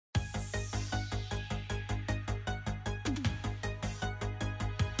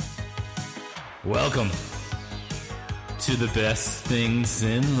Welcome to the Best Things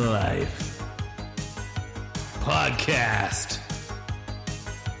in Life podcast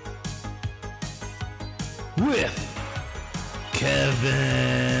with Kevin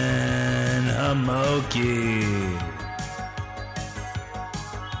Hamoki.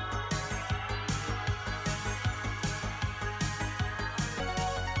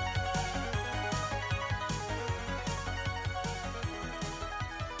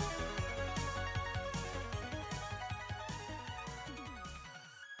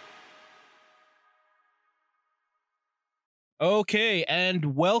 Okay,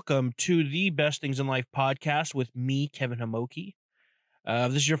 and welcome to the Best Things in Life podcast with me, Kevin Hamoki.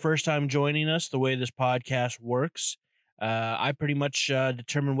 If this is your first time joining us, the way this podcast works, I pretty much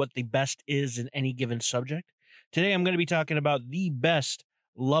determine what the best is in any given subject. Today, I'm going to be talking about the best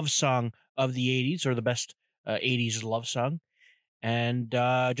love song of the 80s, or the best 80s love song. And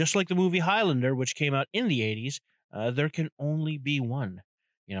just like the movie Highlander, which came out in the 80s, there can only be one.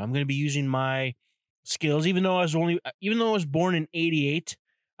 You know, I'm going to be using my skills, even though I was born in 88,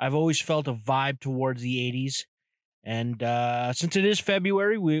 I've always felt a vibe towards the 80s. And since it is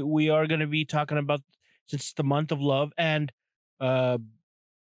February, we are going to be talking about, since it's the month of love and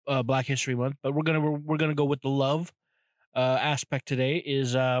Black History Month, but we're gonna go with the love aspect today.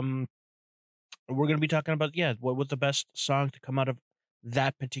 Is we're going to be talking about, what the best song to come out of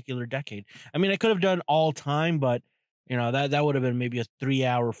that particular decade. I mean, I could have done all time, but you know, that would have been maybe a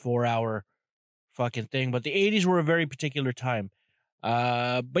 3-hour, 4-hour fucking thing. But the 80s were a very particular time.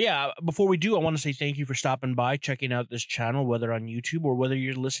 But yeah, before we do, I want to say thank you for stopping by, checking out this channel, whether on YouTube or whether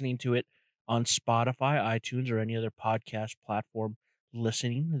you're listening to it on Spotify, iTunes, or any other podcast platform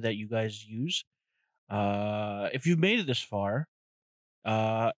listening that you guys use. If you've made it this far,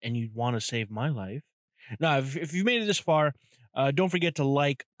 and you want to save my life. Now, if you've made it this far, don't forget to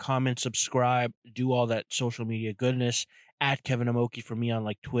like, comment, subscribe, do all that social media goodness at Kevin Amoki for me on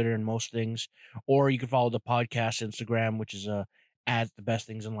like Twitter and most things. Or you can follow the podcast Instagram, which is at the Best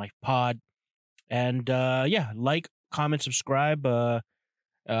Things in Life pod. And like, comment, subscribe. I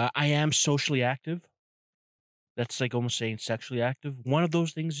am socially active. That's like almost saying sexually active. One of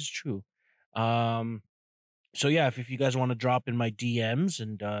those things is true. So yeah, if you guys want to drop in my DMs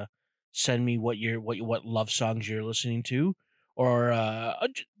and send me what love songs you're listening to, or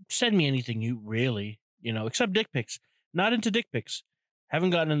send me anything you really, except dick pics. Not into dick pics. Haven't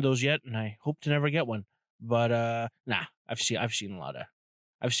gotten into those yet, and I hope to never get one. But nah, I've seen a lot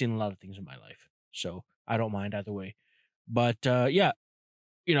of things in my life, so I don't mind either way. But yeah,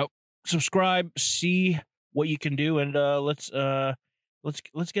 subscribe, see what you can do, and let's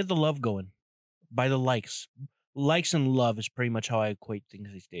get the love going. By the likes. Likes and love is pretty much how I equate things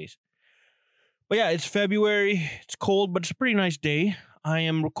these days. But yeah, it's February. It's cold, but it's a pretty nice day. I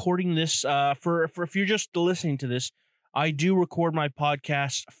am recording this for if you're just listening to this, I do record my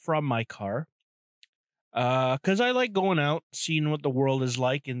podcast from my car. Cuz I like going out, seeing what the world is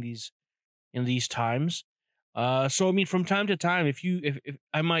like in these times. So I mean, from time to time, if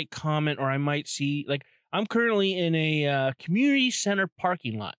I might comment, or I might see, like, I'm currently in a community center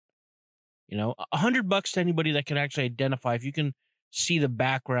parking lot. $100 to anybody that can actually identify. If you can see the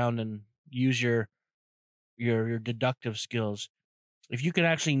background and use your deductive skills, if you can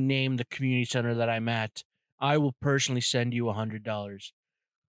actually name the community center that I'm at, I will personally send you $100.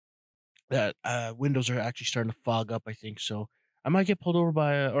 That windows are actually starting to fog up, I think. So I might get pulled over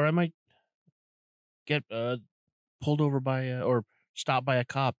or I might get pulled over or stopped by a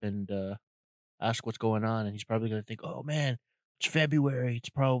cop and ask what's going on, and he's probably gonna think, "Oh man, it's February. It's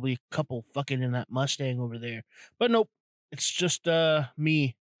probably a couple fucking in that Mustang over there." But nope, it's just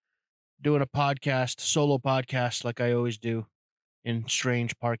me doing a solo podcast, like I always do in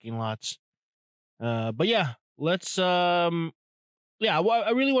strange parking lots. But yeah, let's I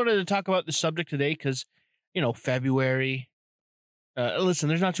really wanted to talk about this subject today because February. Listen,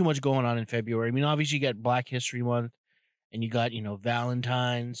 there's not too much going on in February. I mean, obviously you got Black History Month, and you got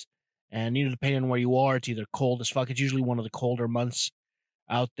Valentine's. And depending on where you are, it's either cold as fuck. It's usually one of the colder months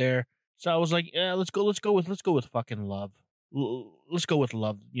out there. So I was like, yeah, let's go with fucking love. Let's go with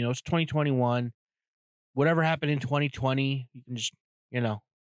love. It's 2021. Whatever happened in 2020, you can just,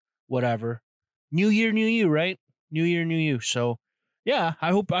 whatever. New year, new you, right? New year, new you. So yeah,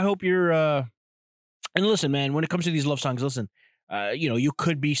 I hope you're and listen, man, when it comes to these love songs, listen, you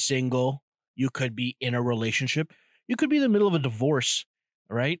could be single, you could be in a relationship, you could be in the middle of a divorce,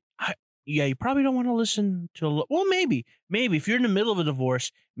 right? You probably don't want to listen to. Well, maybe if you're in the middle of a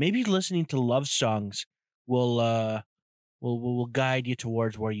divorce, maybe listening to love songs will guide you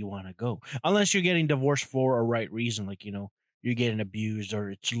towards where you want to go. Unless you're getting divorced for a right reason, like you're getting abused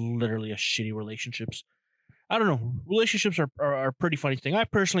or it's literally a shitty relationships. I don't know. Relationships are a pretty funny thing. I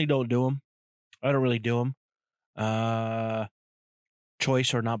personally don't do them. I don't really do them.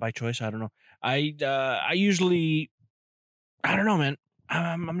 Choice or not by choice, I don't know. I usually, I don't know, man.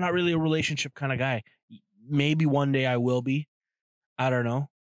 I'm not really a relationship kind of guy. Maybe one day I will be. I don't know.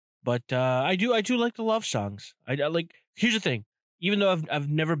 But I do like the love songs. I like. Here's the thing. Even though I've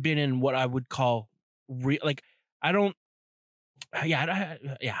never been in what I would call like I don't. Yeah,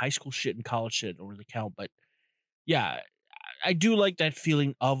 high school shit and college shit don't really count. But yeah, I do like that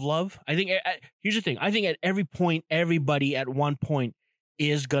feeling of love. I think here's the thing. I think at every point, everybody at one point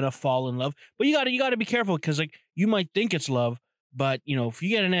is gonna fall in love. But you gotta be careful because like you might think it's love, but if you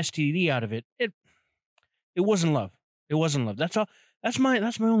get an STD out of it, it wasn't love. It wasn't love. That's all. That's my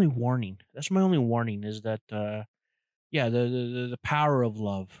only warning. That's my only warning is that yeah, the power of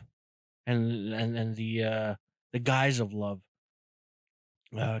love and the guise of love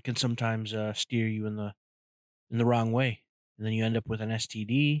can sometimes steer you in the wrong way, and then you end up with an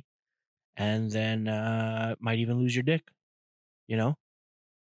STD, and then might even lose your dick, you know,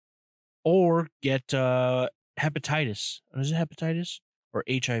 or get hepatitis. Is it hepatitis or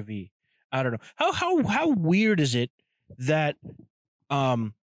HIV? I don't know. How weird is it that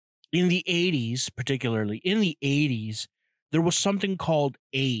um in the 80s, particularly in the 80s, there was something called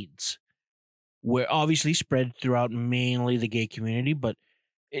AIDS, where obviously spread throughout mainly the gay community, but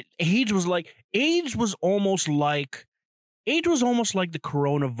AIDS was almost like the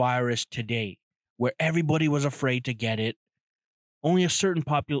coronavirus today, where everybody was afraid to get it. Only a certain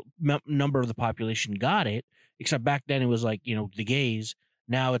number of the population got it, except back then it was like, the gays.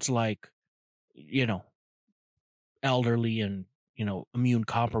 Now it's like, you know, elderly and, immune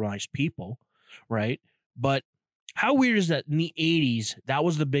compromised people, right? But how weird is that in the 80s, that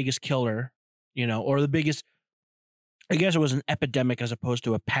was the biggest killer, or the biggest, I guess it was an epidemic as opposed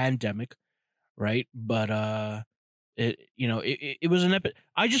to a pandemic, right? But it was an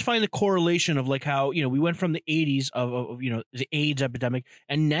I just find the correlation of like how we went from the 80s of the AIDS epidemic,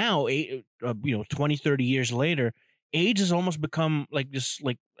 and now 20 30 years later, AIDS has almost become like this,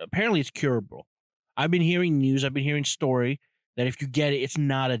 like apparently it's curable. I've been hearing news, I've been hearing story that if you get it, it's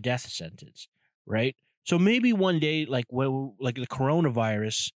not a death sentence, right? So maybe one day, like the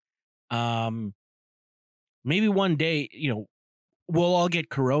coronavirus, um maybe one day we'll all get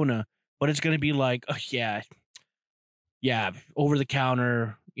corona, but it's going to be like, oh, yeah, over the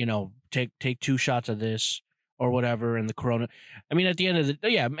counter, take 2 shots of this or whatever, and the corona. I mean, at the end of the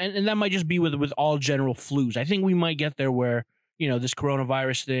yeah, and that might just be with all general flus. I think we might get there where this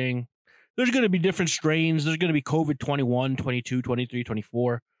coronavirus thing. There's going to be different strains. There's going to be COVID 21, 22, 23,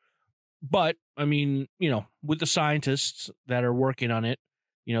 24. But I mean, with the scientists that are working on it,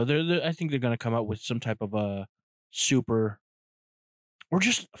 I think they're going to come out with some type of a super, or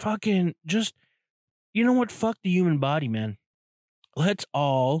just fucking just you know what? Fuck the human body, man. Let's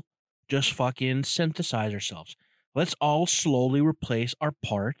all just fucking synthesize ourselves. Let's all slowly replace our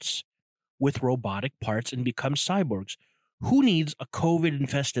parts with robotic parts and become cyborgs. Who needs a COVID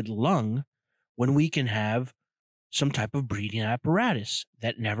infested lung when we can have some type of breathing apparatus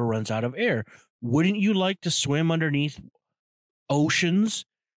that never runs out of air? Wouldn't you like to swim underneath oceans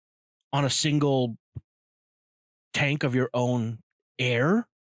on a single tank of your own air?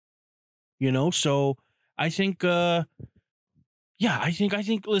 So I think I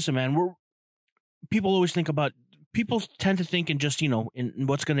think listen, man, people always think about, people tend to think in just, in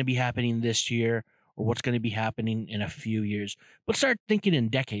what's going to be happening this year or what's going to be happening in a few years. But start thinking in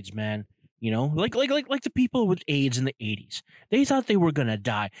decades, man. Like the people with AIDS in the 80s. They thought they were going to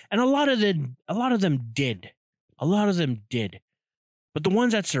die, and a lot of them did. A lot of them did. But the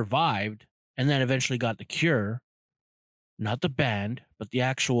ones that survived and then eventually got the cure, not the band, but the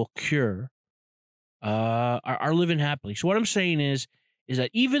actual cure, are living happily. So what I'm saying is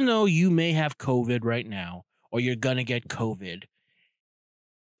that even though you may have COVID right now, or you're gonna get COVID,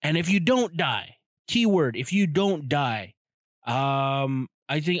 and if you don't die, keyword, if you don't die, I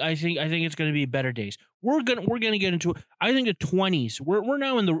think it's gonna be better days. We're gonna get into, I think, the 20s. We're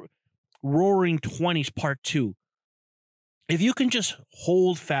now in the roaring 20s, part 2. If you can just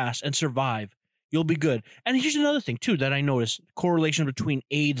hold fast and survive, you'll be good. And here's another thing too that I noticed: correlation between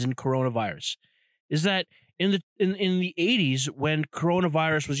AIDS and coronavirus. Is that in the 80s, when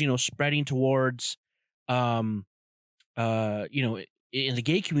coronavirus was spreading towards in the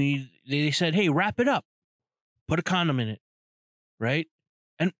gay community, they said, hey, wrap it up, put a condom in it, right?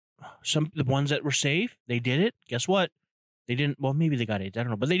 And the ones that were safe, they did it. Guess what? They didn't. Well, maybe they got AIDS, I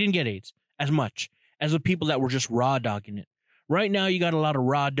don't know, but they didn't get AIDS as much as the people that were just raw dogging it. Right now, you got a lot of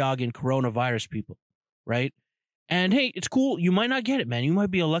raw dogging coronavirus people, right? And hey, it's cool. You might not get it, man. You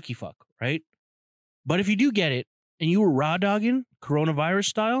might be a lucky fuck, right? But if you do get it and you were raw dogging coronavirus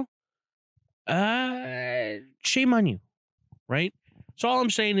style, shame on you, right? So all I'm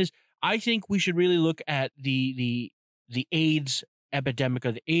saying is I think we should really look at the AIDS epidemic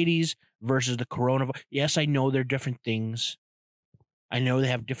of the 80s versus the coronavirus. Yes, I know they're different things. I know they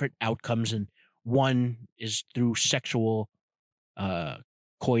have different outcomes, and one is through sexual uh,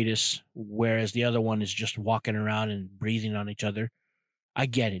 coitus, whereas the other one is just walking around and breathing on each other. I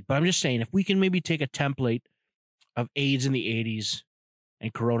get it, but I'm just saying if we can maybe take a template of AIDS in the 80s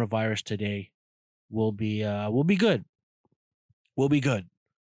and coronavirus today, we'll be good. We'll be good,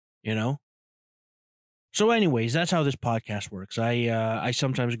 you know. So, anyways, that's how this podcast works. I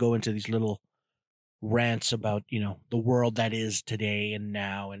sometimes go into these little rants about the world that is today and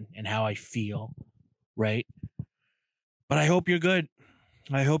now and how I feel, right? But I hope you're good.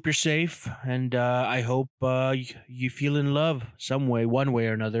 I hope you're safe, and I hope you feel in love some way, one way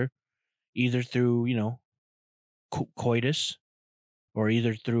or another, either through coitus, or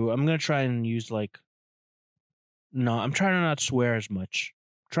either through. I'm gonna try and use like no, I'm trying to not swear as much.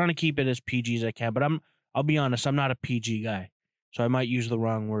 I'm trying to keep it as PG as I can, but I'll be honest, I'm not a PG guy, so I might use the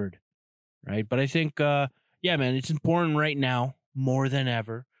wrong word, right? But I think yeah, man, it's important right now more than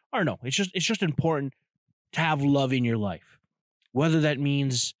ever. Or no, it's just important to have love in your life. Whether that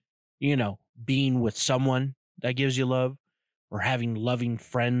means, being with someone that gives you love, or having loving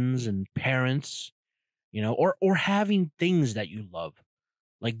friends and parents, or having things that you love,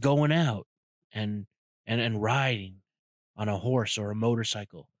 like going out and and riding on a horse or a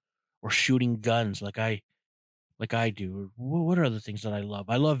motorcycle, or shooting guns like I do. Or what are other things that I love?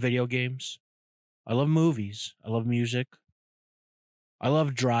 I love video games. I love movies. I love music. I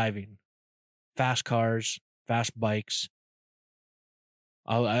love driving, fast cars, fast bikes.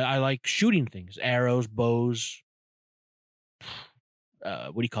 I like shooting things, arrows, bows.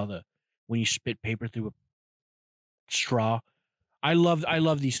 What do you call when you spit paper through a straw? I love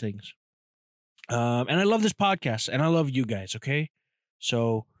these things. And I love this podcast, and I love you guys. Okay,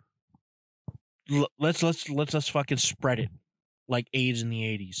 so let's fucking spread it like AIDS in the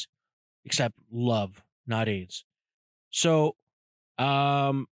 80s, except love, not AIDS. So,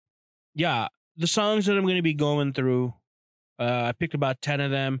 yeah, the songs that I'm going to be going through, I picked about 10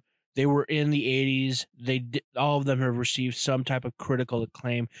 of them. They were in the 80s. All of them have received some type of critical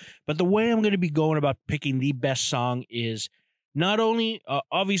acclaim. But the way I'm going to be going about picking the best song is not only,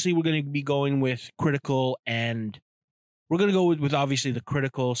 obviously, we're going to be going with critical, and we're going to go with obviously the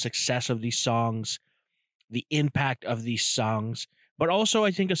critical success of these songs, the impact of these songs, but also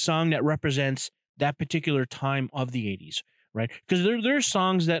I think a song that represents that particular time of the 80s, right? Because there are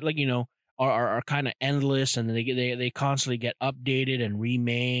songs that are kind of endless, and they constantly get updated and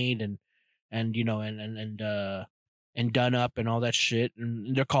remade and and done up and all that shit,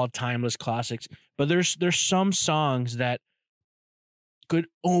 and they're called timeless classics. But there's some songs that could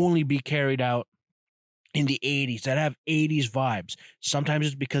only be carried out in the 80s that have 80s vibes. Sometimes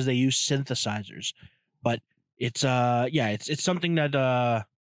it's because they use synthesizers, but it's it's something that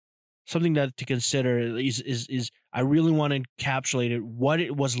to consider is I really want to encapsulate it, what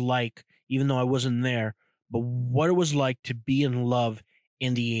it was like, even though I wasn't there, but what it was like to be in love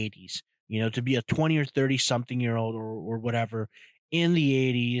in the 80s, to be a 20 or 30 something year old, or whatever, in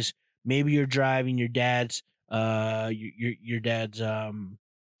the 80s. Maybe you're driving your dad's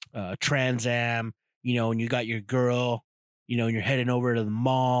Trans Am, and you got your girl, and you're heading over to the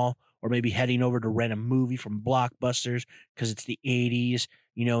mall, or maybe heading over to rent a movie from Blockbusters because it's the 80s,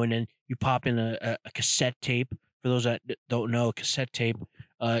 and then you pop in a cassette tape. For those that don't know, a cassette tape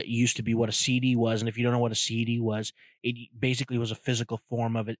used to be what a CD was. And if you don't know what a CD was, it basically was a physical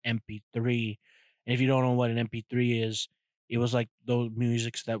form of an MP3. And if you don't know what an MP3 is, it was like those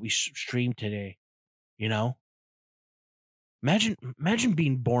musics that we stream today, you know? Imagine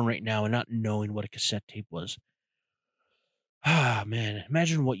being born right now and not knowing what a cassette tape was. Ah, man,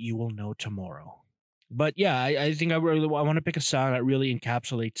 imagine what you will know tomorrow. But yeah, I think I want to pick a song that really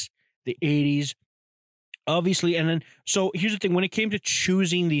encapsulates the 80s, obviously. And then, so here's the thing: when it came to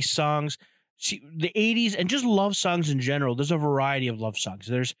choosing these songs, see, the 80s and just love songs in general, there's a variety of love songs.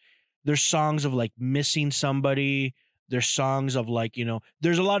 There's songs of like missing somebody. There's songs of like,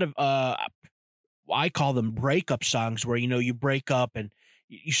 there's a lot of I call them breakup songs, where you break up and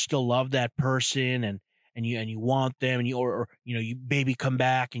you still love that person, and you want them, and or you baby come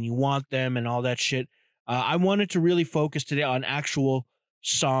back and you want them and all that shit. I wanted to really focus today on actual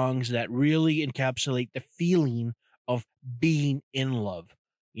songs that really encapsulate the feeling of being in love.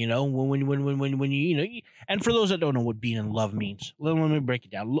 When and for those that don't know what being in love means, let me break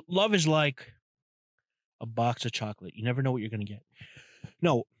it down. Love is like a box of chocolate. You never know what you're gonna get.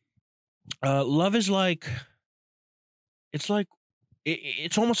 No, love is like it's like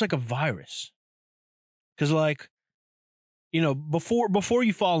it's almost like a virus. Because like before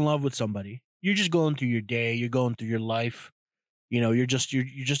you fall in love with somebody, you're just going through your day, you're going through your life. You're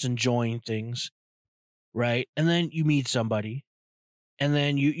just enjoying things, right? And then you meet somebody, and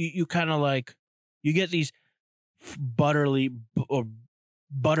then you kind of like you get these or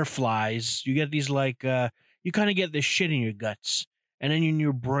butterflies. You get these like you kind of get this shit in your guts, and then in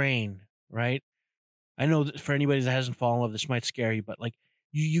your brain, right? I know that for anybody that hasn't fallen in love, this might scare you, but like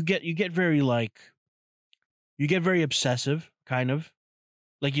you get very like you get very obsessive, kind of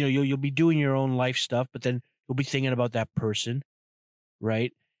like you'll be doing your own life stuff, but then you'll be thinking about that person,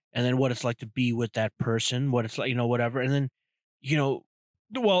 right? And then what it's like to be with that person, what it's like, whatever, and then you know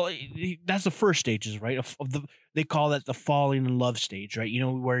well, that's the first stages, right? Of the They call that the falling in love stage, right?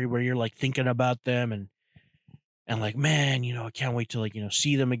 Where you're like thinking about them and like, man, I can't wait to like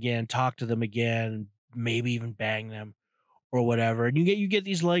see them again, talk to them again, maybe even bang them or whatever. And you get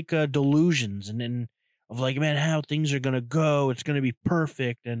these like delusions and then of like, man, how things are gonna go, it's gonna be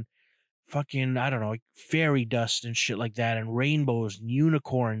perfect, and fucking, I don't know, like fairy dust and shit like that, and rainbows and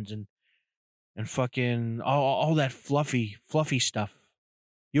unicorns and fucking all that fluffy stuff.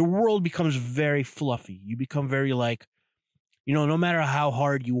 Your world becomes very fluffy. You become very like, no matter how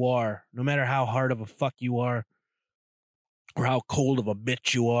hard you are, no matter how hard of a fuck you are, or how cold of a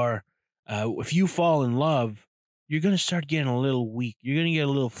bitch you are, if you fall in love, you're gonna start getting a little weak. You're gonna get a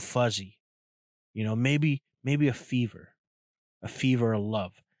little fuzzy. Maybe a fever of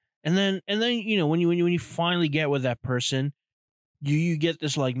love, and then when you finally get with that person, you get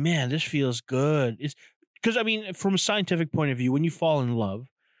this like, man, this feels good. It's because I mean, from a scientific point of view, when you fall in love,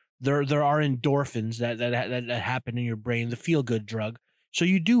 there are endorphins that happen in your brain, the feel good drug. So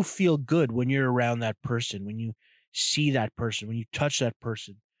you do feel good when you're around that person, when you see that person, when you touch that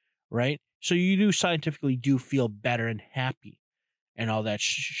person, right? So you do scientifically do feel better and happy and all that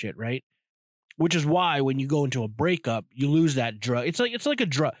shit, right? Which is why when you go into a breakup, you lose that drug. It's like a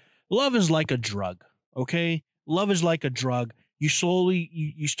drug. Love is like a drug, okay? Love is like a drug. You slowly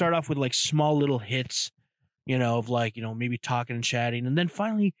you start off with like small little hits, of like, maybe talking and chatting, and then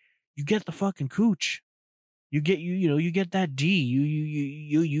finally you get the fucking cooch. You get that D.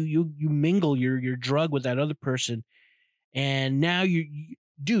 You mingle your drug with that other person, and now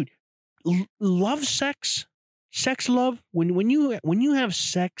dude, love sex love when you have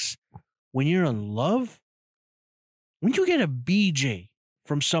sex when you're in love, when you get a BJ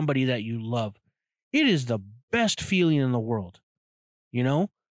from somebody that you love, it is the best feeling in the world,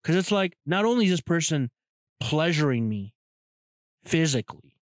 because it's like not only is this person pleasuring me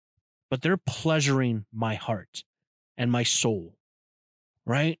physically, but they're pleasuring my heart and my soul,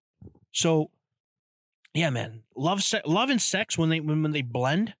 right? So, yeah, man, love and sex when they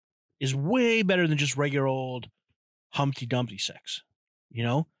blend is way better than just regular old Humpty Dumpty sex,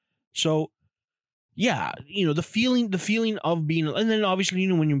 So, yeah, the feeling of being, and then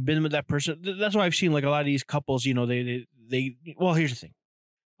obviously, when you've been with that person, that's why I've seen like a lot of these couples, they well, here's the thing.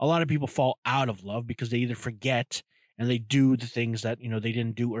 A lot of people fall out of love because they either forget and they do the things that, they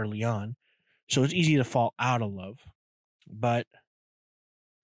didn't do early on. So it's easy to fall out of love. But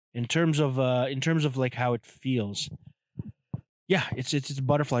in terms of like how it feels, yeah, it's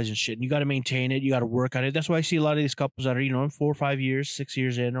butterflies and shit. And you got to maintain it. You got to work on it. That's why I see a lot of these couples that are, 4 or 5 years, 6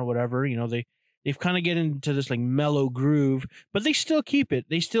 years in or whatever, they've kind of get into this like mellow groove, but they still keep it.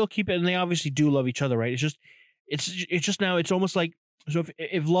 They still keep it. And they obviously do love each other, right? It's just now it's almost like, so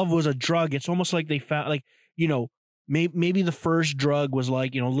if love was a drug, it's almost like they found like, maybe the first drug was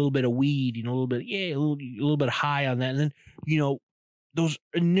like, a little bit of weed, a little bit, yeah, a little bit high on that. And then, those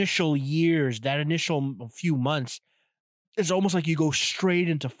initial years, that initial few months, it's almost like you go straight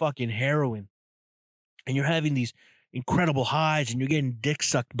into fucking heroin and you're having these incredible highs and you're getting dick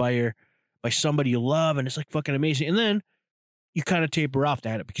sucked by somebody you love. And it's like fucking amazing. And then you kind of taper off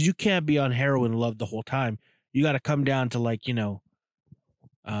that because you can't be on heroin love the whole time. You got to come down to like,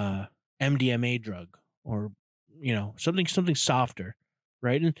 MDMA drug or, something softer.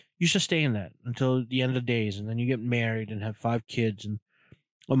 Right. And you sustain that until the end of days. And then you get married and have 5 kids and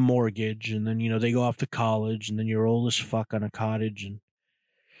a mortgage. And then, they go off to college and then you're old as fuck on a cottage. And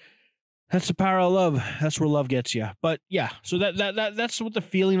that's the power of love. That's where love gets you. But yeah, so that's what the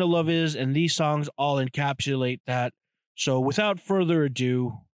feeling of love is. And these songs all encapsulate that. So without further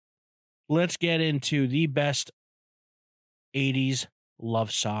ado, let's get into the best 80s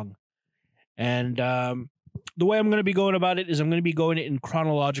love song. And the way I'm going to be going about it is I'm going to be going in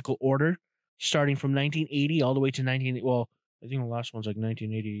chronological order, starting from 1980 all the way to I think the last one's like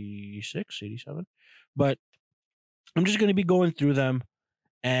 1986, 87. But I'm just going to be going through them,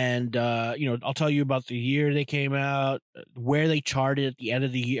 and I'll tell you about the year they came out, where they charted at the end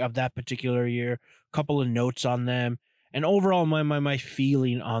of the year of that particular year, a couple of notes on them, and overall my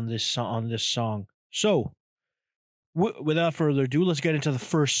feeling on this song. So, without further ado, let's get into the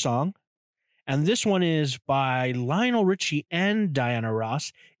first song. And this one is by Lionel Richie and Diana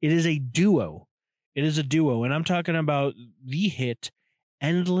Ross. It is a duo. And I'm talking about the hit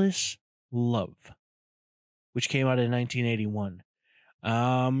Endless Love, which came out in 1981.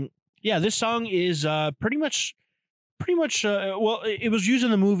 This song is pretty much it was used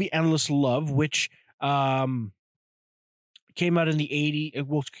in the movie Endless Love, which came out in the 80,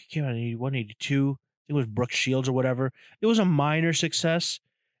 well, it came out in 81, 82. I think it was Brooke Shields or whatever. It was a minor success.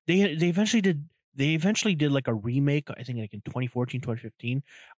 They eventually did like a remake, I think like in 2014, 2015.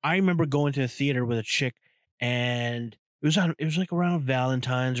 I remember going to the theater with a chick, and it was like around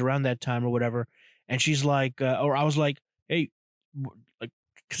Valentine's, around that time or whatever. And she's like, or I was like, hey, like,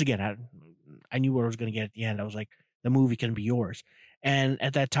 because again, I knew what I was going to get at the end. I was like, the movie can be yours. And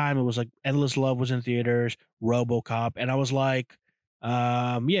at that time, it was like Endless Love was in theaters, RoboCop, and I was like,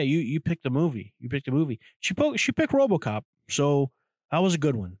 yeah, you picked the movie. You picked the movie. She picked RoboCop, so that was a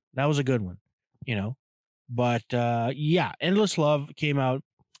good one. You know. But yeah, Endless Love came out.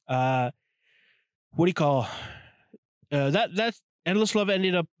 What do you call that's Endless Love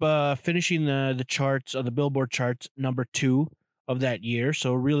ended up finishing the charts on the Billboard charts #2 of that year.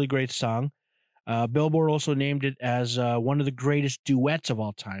 So a really great song. Billboard also named it as one of the greatest duets of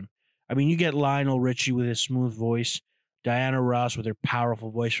all time. I mean, you get Lionel Richie with his smooth voice, Diana Ross with her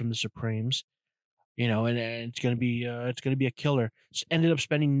powerful voice from the Supremes, and it's gonna be a killer. Ended up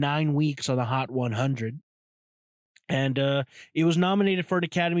spending 9 weeks on the Hot 100, and it was nominated for an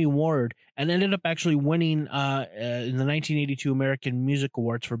Academy Award and ended up actually winning in the 1982 American Music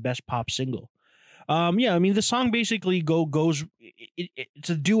Awards for Best Pop Single. I mean, the song basically goes. It's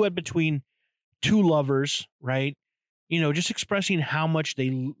a duet between two lovers, right? Just expressing how much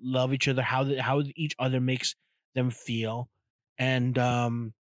they love each other, how each other makes them feel, and I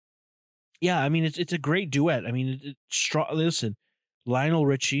mean, it's a great duet. I mean, it's strong. Listen, Lionel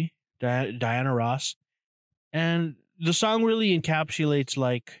Richie, Diana Ross, and the song really encapsulates,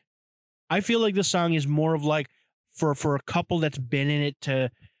 like, I feel like the song is more of like for a couple that's been in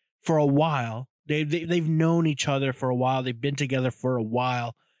it for a while. They've known each other for a while. They've been together for a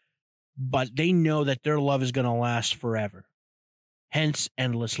while, but they know that their love is going to last forever. Hence,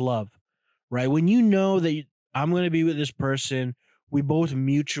 Endless Love, right? When you know that I'm going to be with this person, we both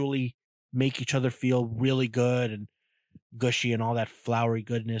mutually make each other feel really good and gushy and all that flowery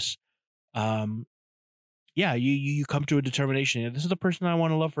goodness. You come to a determination. This is the person I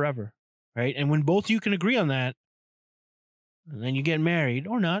want to love forever, right? And when both you can agree on that, and then you get married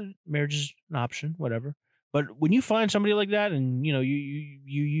or not, marriage is an option, whatever. But when you find somebody like that, and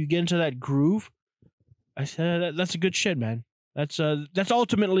you get into that groove, I said that's a good shit, man. That's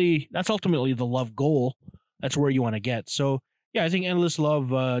ultimately the love goal. That's where you want to get. So yeah, I think Endless Love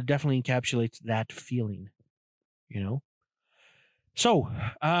definitely encapsulates that feeling. So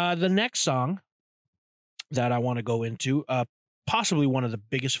the next song that I want to go into, possibly one of the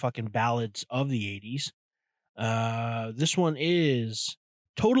biggest fucking ballads of the 80s. This one is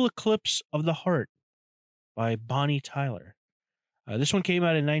Total Eclipse of the Heart by Bonnie Tyler. This one came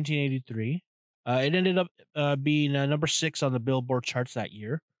out in 1983. It ended up being number 6 on the Billboard charts that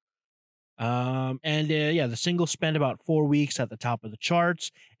year. The single spent about 4 weeks at the top of the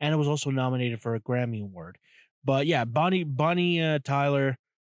charts, and it was also nominated for a Grammy Award. But yeah, Bonnie Tyler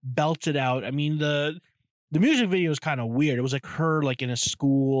belted out. I mean, the music video is kind of weird. It was like her like in a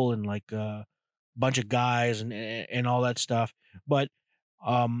school and like a bunch of guys and all that stuff. But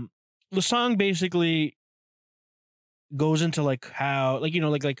the song basically goes into like how life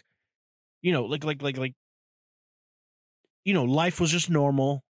was just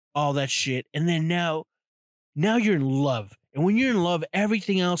normal, all that shit, and then now you're in love, and when you're in love,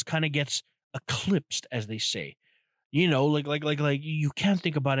 everything else kind of gets eclipsed, as they say. Like you can't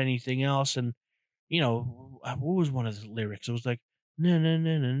think about anything else. And what was one of the lyrics? It was like, na na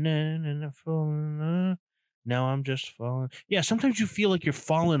na na na na na falling, now I'm just falling. Yeah, sometimes you feel like you're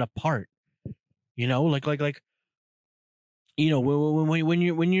falling apart. When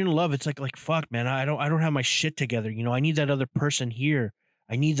you're in love, it's like fuck, man, I don't have my shit together. I need that other person here.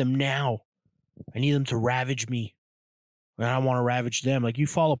 I need them now. I need them to ravage me, and I want to ravage them. Like, you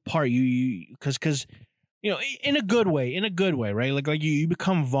fall apart, because in a good way, right? Like you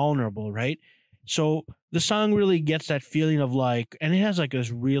become vulnerable, right? So the song really gets that feeling of like, and it has like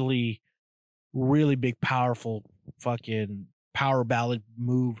this really, really big, powerful fucking power ballad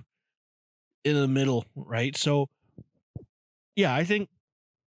move in the middle, right? So yeah, I think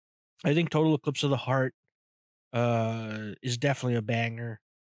Total Eclipse of the Heart is definitely a banger.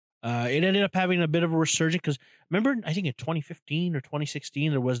 It ended up having a bit of a resurgence because remember, I think in 2015 or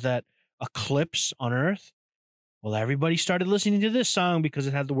 2016 there was that eclipse on Earth. Well, everybody started listening to this song because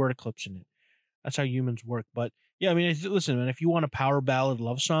it had the word eclipse in it. That's how humans work. But yeah, I mean, listen, man, if you want a power ballad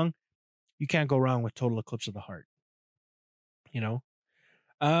love song, you can't go wrong with Total Eclipse of the Heart. You know.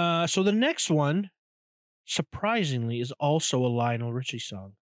 So the next one, surprisingly, is also a Lionel Richie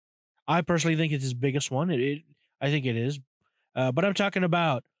song. I personally think it's his biggest one. I think it is. But I'm talking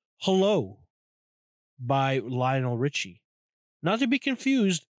about "Hello" by Lionel Richie, not to be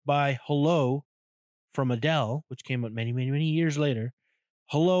confused by "Hello" from Adele, which came out many, many, many years later.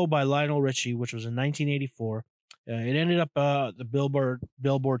 "Hello" by Lionel Richie, which was in 1984. It ended up the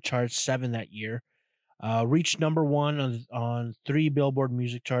Billboard charts 7 that year. Reached number 1 on 3 Billboard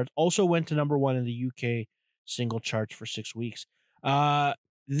music charts. Also went to number 1 in the UK single charts for 6 weeks.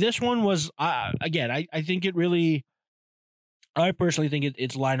 This one was again. I think it really. I personally think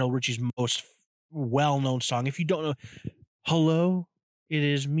it's Lionel Richie's most well-known song. If you don't know, "Hello, it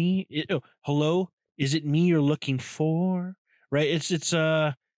is me." "Hello, is it me you're looking for?" Right? It's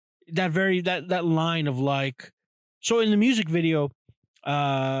that line of like. So in the music video,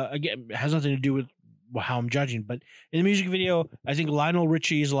 again, it has nothing to do with how I'm judging, but in the music video, I think Lionel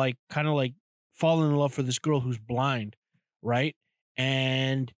Richie is like kind of like falling in love for this girl who's blind, right?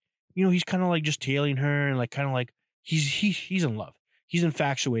 And he's kind of like just tailing her and like kind of like he's in love. He's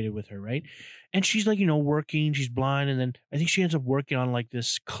infatuated with her, right? And she's like, working, she's blind, and then I think she ends up working on like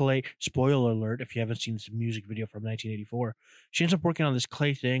this clay. Spoiler alert, if you haven't seen this music video from 1984, she ends up working on this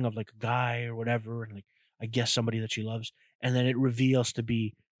clay thing of like a guy or whatever, and like I guess somebody that she loves, and then it reveals to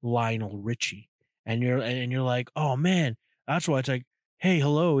be Lionel Richie. And you're like, oh man, that's why it's like, hey,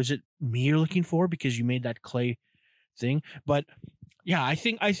 hello, is it me you're looking for because you made that clay thing? But yeah, I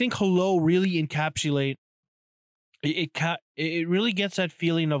think "Hello" really encapsulate it really gets that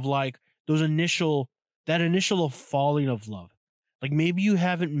feeling of like that initial falling of love. Like maybe you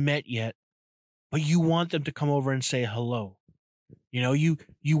haven't met yet, but you want them to come over and say hello. You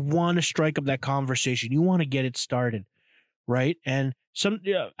want to strike up that conversation. You want to get it started, right? And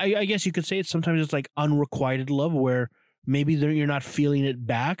I guess you could say sometimes it's like unrequited love where maybe you're not feeling it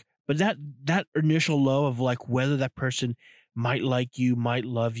back, but that initial love of like whether that person might like you, might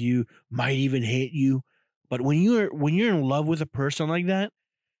love you, might even hate you. But when you're in love with a person like that,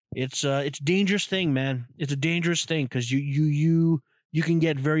 it's a dangerous thing, man. It's a dangerous thing because you can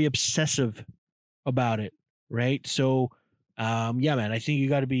get very obsessive about it, right? So, yeah, man, I think you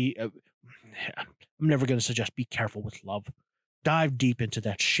got to be. I'm never gonna suggest be careful with love. Dive deep into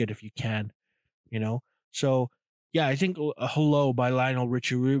that shit if you can, So, yeah, I think "Hello" by Lionel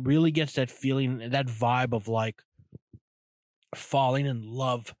Richie really gets that feeling, that vibe of like falling in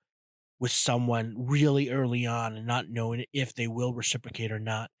love with someone really early on and not knowing if they will reciprocate or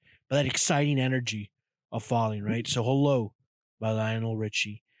not. But that exciting energy of falling, right? So "Hello" by Lionel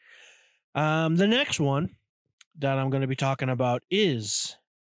Richie. The next one that I'm going to be talking about is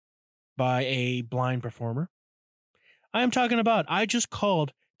by a blind performer. I am talking about "I Just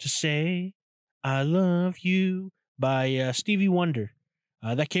Called to Say I Love You" by Stevie Wonder.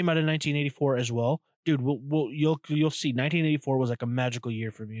 That came out in 1984 as well. Dude, you'll see 1984 was like a magical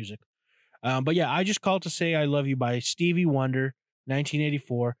year for music. But yeah, "I Just Called to Say I Love You" by Stevie Wonder,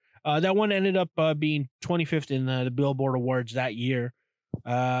 1984. That one ended up being 25th in the Billboard Awards that year.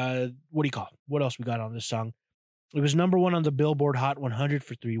 What do you call it? What else we got on this song? It was number 1 on the Billboard Hot 100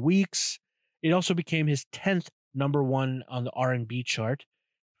 for 3 weeks. It also became his 10th number 1 on the R&B chart.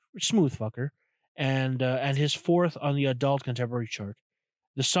 Smooth fucker. And his 4th on the Adult Contemporary chart.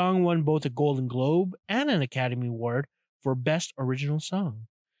 The song won both a Golden Globe and an Academy Award for Best Original Song.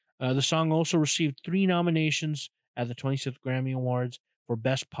 The song also received 3 nominations at the 26th Grammy Awards for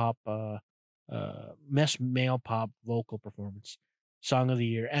Best Male Pop Vocal Performance, Song of the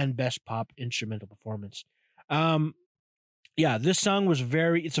Year, and Best Pop Instrumental Performance. Yeah, this song was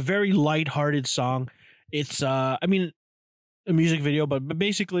it's a very lighthearted song. It's a music video, but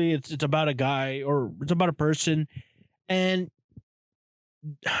basically it's about a guy, or it's about a person, and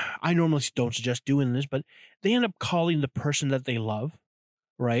I normally don't suggest doing this, but they end up calling the person that they love,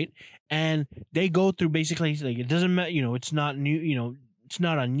 right? And they go through basically like it doesn't matter, it's not new, it's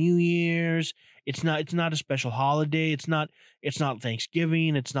not on New Year's, it's not a special holiday, it's not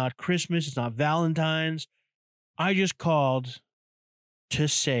Thanksgiving, it's not Christmas, it's not Valentine's. I just called to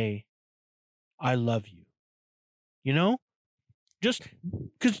say I love you. Just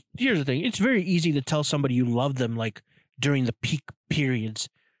because here's the thing, it's very easy to tell somebody you love them like during the peak periods,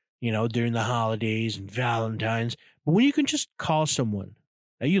 during the holidays and Valentine's. But when you can just call someone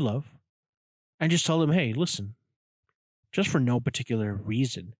that you love and just tell them, hey, listen, just for no particular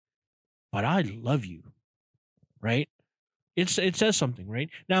reason, but I love you, right? It says something, right?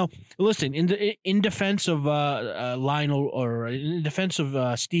 Now, listen, in defense of Lionel, or in defense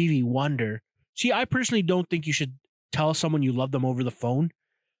of Stevie Wonder, see, I personally don't think you should tell someone you love them over the phone.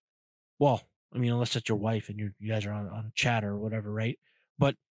 Well, I mean, unless it's your wife and you guys are on chat or whatever, right?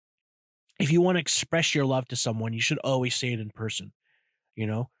 But if you want to express your love to someone, you should always say it in person, you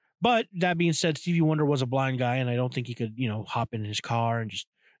know? But that being said, Stevie Wonder was a blind guy, and I don't think he could, hop in his car and just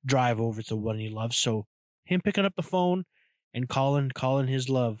drive over to one he loves. So him picking up the phone and calling his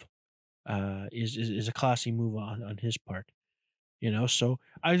love is a classy move on his part, So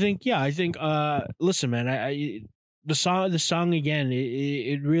I think, listen, man, the song again,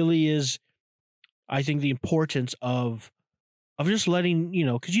 it really is. I think the importance of just letting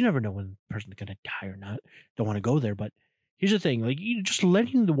because you never know when the person's gonna die or not. Don't want to go there, but here's the thing: like, you just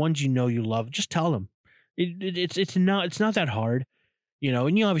letting the ones you love, just tell them. It's not that hard,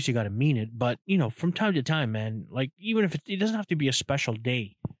 and you obviously got to mean it, but from time to time, man, like, even if it doesn't have to be a special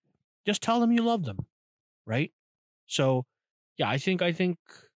day, just tell them you love them, right? So, yeah, I think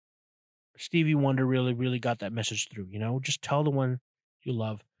Stevie Wonder really, really got that message through. Just tell the one you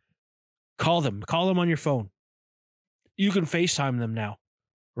love. Call them on your phone. You can FaceTime them now,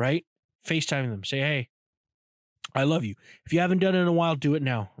 right? FaceTime them. Say, hey, I love you. If you haven't done it in a while, do it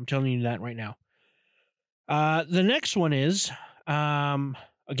now. I'm telling you that right now. The next one is, again,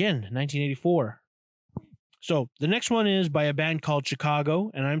 1984. So the next one is by a band called Chicago,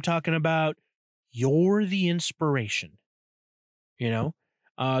 and I'm talking about You're the Inspiration.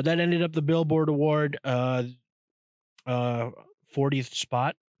 That ended up the Billboard Award 40th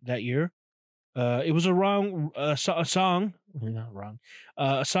spot that year. It was a song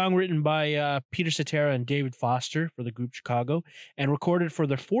written by Peter Cetera and David Foster for the group Chicago, and recorded for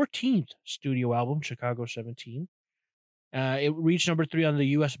their 14th studio album, Chicago 17. It reached number 3 on the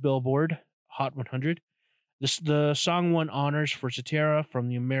U.S. Billboard Hot 100. The song won honors for Cetera from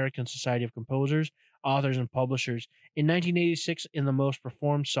the American Society of Composers, Authors, and Publishers in 1986 in the Most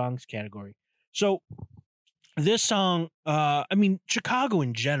Performed Songs category. So this song, Chicago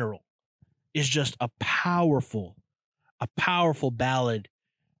in general is just a powerful ballad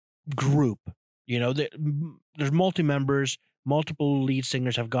group. There's multi-members, multiple lead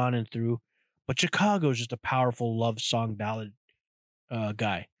singers have gone in through, but Chicago is just a powerful love song ballad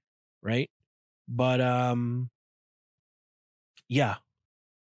guy, right? But yeah.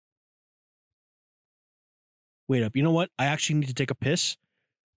 Wait up. You know what? I actually need to take a piss.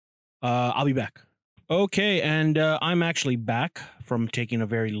 I'll be back. Okay, and I'm actually back from taking a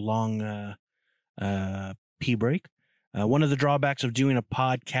very long pee break. One of the drawbacks of doing a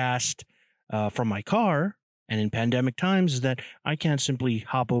podcast from my car and in pandemic times is that I can't simply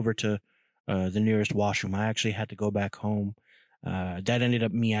hop over to the nearest washroom. I actually had to go back home. That ended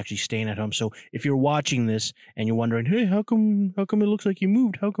up me actually staying at home. So if you're watching this and you're wondering, hey, how come it looks like you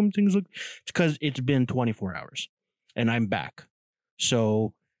moved? How come things look? It's because it's been 24 hours and I'm back.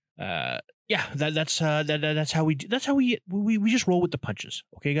 So yeah, that's how we do. That's how we just roll with the punches.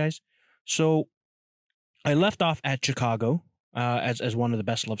 Okay, guys. So I left off at Chicago as one of the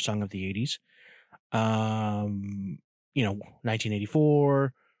best love song of the 80s.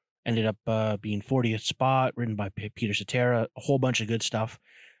 1984 ended up being 40th spot, written by Peter Cetera, a whole bunch of good stuff.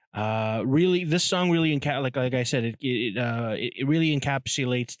 Really, this song really like I said, it really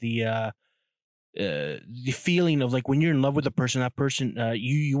encapsulates the feeling of, like, when you're in love with a person, that person,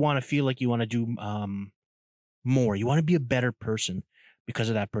 you want to feel like you want to do more. You want to be a better person because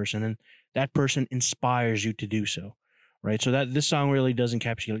of that person, and that person inspires you to do so, right? So that this song really does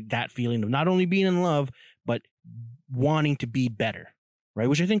encapsulate that feeling of not only being in love, but wanting to be better, right?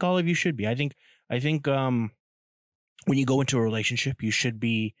 Which I think all of you should be. I think when you go into a relationship, you should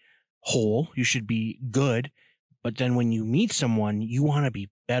be whole, you should be good, but then when you meet someone, you want to be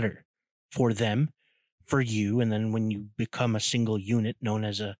better for them, for you, and then when you become a single unit known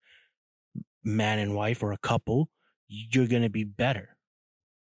as a man and wife or a couple, you're going to be better,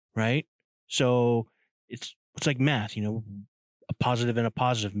 right? So it's like math, a positive and a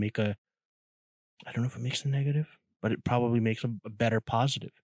positive make a, I don't know if it makes a negative, but it probably makes a better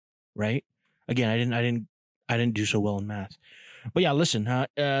positive, right? Again, I didn't do so well in math, but yeah, listen,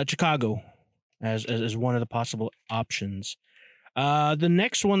 Chicago as one of the possible options. The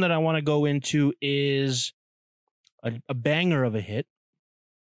next one that I want to go into is a banger of a hit.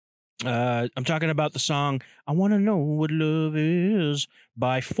 I'm talking about the song "I Want to Know What Love Is"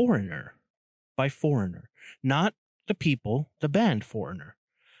 by Foreigner. Not the people, the band Foreigner.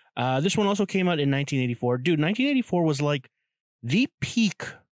 This one also came out in 1984. Dude, 1984 was like the peak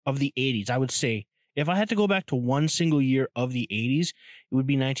of the 80s, I would say. If I had to go back to one single year of the 80s, it would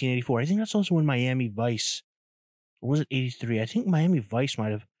be 1984. I think that's also when Miami Vice, or was it 83? I think Miami Vice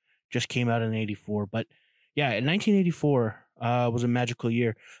might have just came out in 84. But yeah, in 1984 was a magical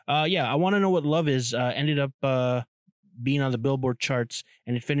year. Yeah, I Want to Know What Love Is ended up being on the Billboard charts,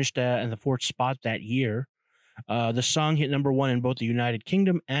 and it finished in the 4th spot that year. The song hit number 1 in both the United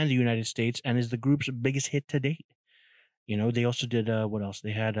Kingdom and the United States, and is the group's biggest hit to date. You know, they also did what else?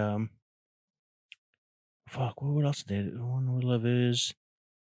 They had what else did they? I Wanna Know What Love Is.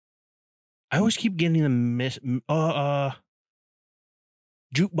 I always keep getting them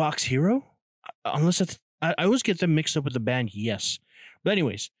Jukebox Hero, unless that's I always get them mixed up with the band Yes. But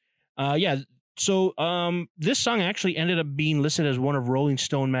anyways, yeah. So this song actually ended up being listed as one of Rolling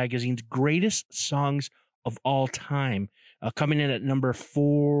Stone magazine's greatest songs of all time, coming in at number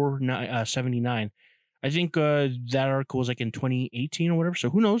 479. I think that article was like in 2018 or whatever. So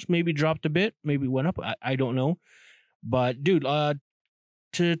who knows? Maybe dropped a bit, maybe went up. I don't know. But dude,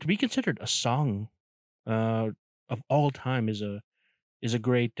 to be considered a song of all time is a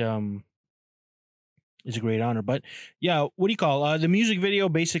great honor. But yeah, what do you call the music video?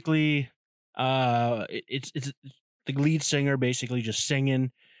 Basically, it's the lead singer basically just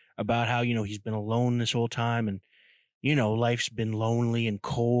singing about how, you know, he's been alone this whole time, and you know, life's been lonely and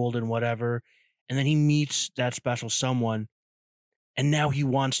cold and whatever. And then he meets that special someone, and now he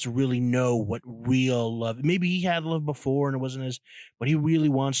wants to really know what real love. Maybe he had love before and it wasn't as, but he really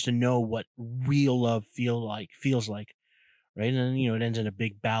wants to know what real love feels like, right? And then, you know, it ends in a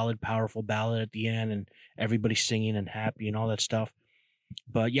big ballad, powerful ballad at the end, and everybody's singing and happy and all that stuff.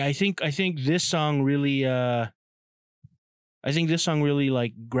 But yeah, I think this song really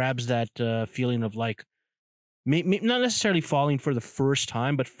like grabs that feeling of like not necessarily falling for the first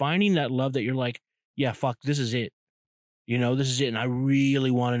time, but finding that love that you're like, yeah, fuck, this is it. You know, this is it, and I really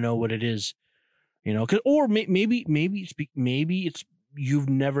want to know what it is. You know, or maybe it's you've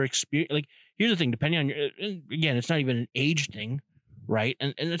never experienced. Like, here's the thing: depending on your, again, it's not even an age thing, right?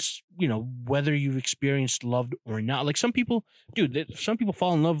 And it's, you know, whether you've experienced love or not. Like some people, dude, some people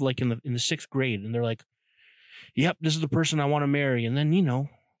fall in love like in the 6th grade, and they're like, yep, this is the person I want to marry. And then, you know,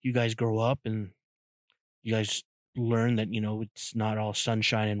 you guys grow up and you guys learn that, you know, it's not all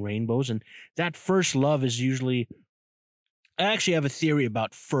sunshine and rainbows. And that first love is usually, I actually have a theory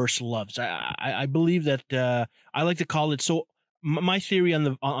about first loves. I believe that I like to call it, so my theory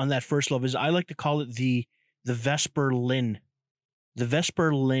on that first love is I like to call it the Vesper Lynn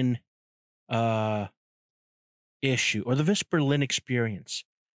issue, or the Vesper Lynn experience.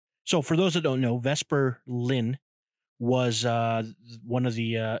 So for those that don't know, Vesper Lynn was one of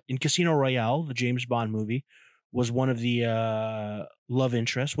the in Casino Royale, the James Bond movie, was one of the love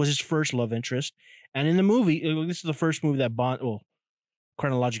interests, was his first love interest. And in the movie, this is the first movie that Bond, well,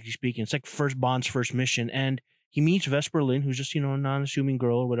 chronologically speaking, it's like Bond's first mission, and he meets Vesper Lynn, who's just, you know, a non-assuming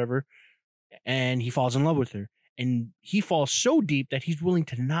girl or whatever, and he falls in love with her. And he falls so deep that he's willing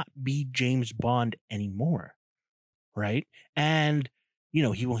to not be James Bond anymore, right? And, you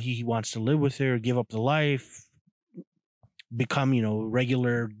know, he wants to live with her, give up the life, become, you know,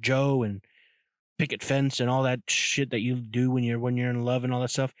 regular Joe and picket fence and all that shit that you do when you're in love and all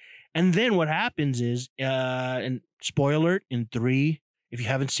that stuff. And then what happens is, and spoiler alert, in 3, if you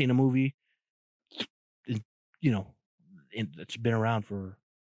haven't seen a movie, you know, it's been around for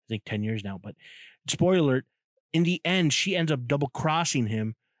I think 10 years now, but spoiler alert, in the end, she ends up double crossing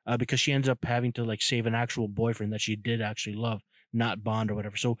him because she ends up having to like save an actual boyfriend that she did actually love, not Bond or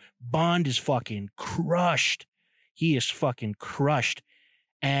whatever. So Bond is fucking crushed. He is fucking crushed.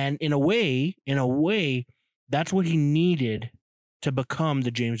 And in a way, that's what he needed to become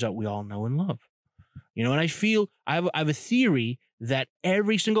the James that we all know and love. You know, and I feel I have a theory that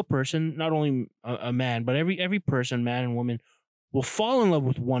every single person, not only a man, but every person, man and woman, will fall in love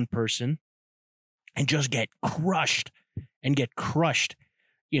with one person and just get crushed.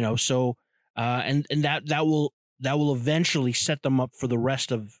 You know, so and that will eventually set them up for the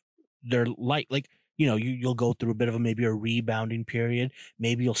rest of their life. Like, you know, you'll go through a bit of maybe a rebounding period.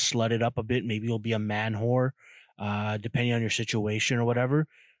 Maybe you'll slut it up a bit. Maybe you'll be a man whore, depending on your situation or whatever.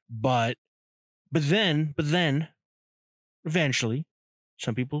 But then, eventually,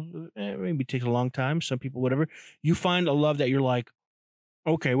 some people maybe take a long time. Some people, whatever. You find a love that you're like,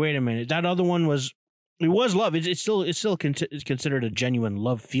 okay, wait a minute. That other one was love. It's still considered a genuine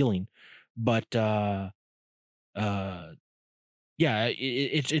love feeling, but yeah,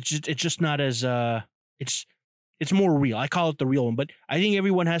 it's just not as it's it's more real. I call it the real one, but I think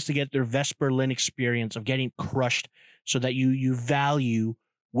everyone has to get their Vesper Lynn experience of getting crushed so that you value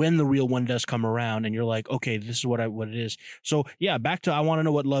when the real one does come around and you're like, okay, this is what it is. So yeah, back to I want to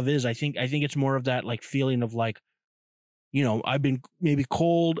know what love is. I think it's more of that like feeling of like, I've been maybe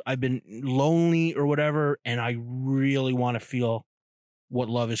cold, I've been lonely or whatever, and I really want to feel what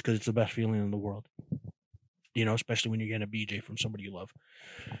love is because it's the best feeling in the world. Especially when you're getting a BJ from somebody you love.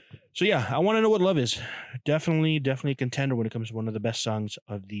 So yeah, I want to know what love is. Definitely a contender when it comes to one of the best songs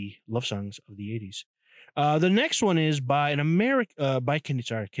of the love songs of the 80s. The next one is by an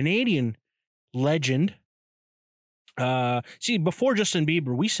Canadian legend. See, before Justin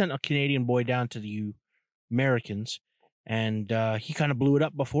Bieber, we sent a Canadian boy down to the Americans, and he kind of blew it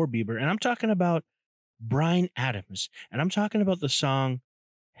up before Bieber. And I'm talking about Bryan Adams, and I'm talking about the song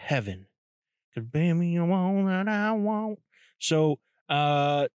Heaven. 'Cause baby, you want that I want. So,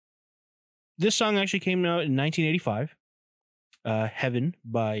 this song actually came out in 1985. Heaven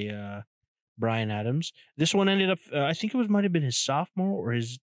by Bryan Adams. This one ended up, I think might have been his sophomore or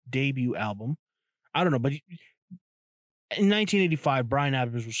his debut album. I don't know, but in 1985, Bryan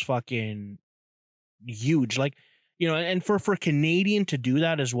Adams was fucking huge. Like, and for a Canadian to do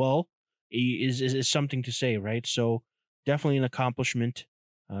that as well is something to say, right? So definitely an accomplishment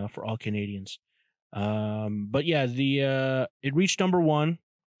for all Canadians. But yeah, it reached number 1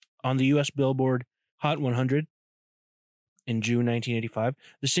 on the U.S. Billboard Hot 100 in June 1985.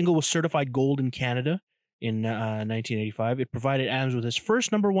 The single was certified gold in Canada in 1985. It provided Adams with his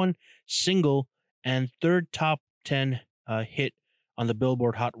first number 1 single and third top 10 hit on the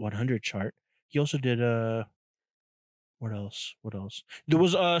Billboard Hot 100 chart. He also did what else? There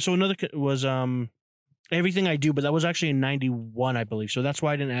was so another was Everything I Do, but that was actually in 91, I believe. So that's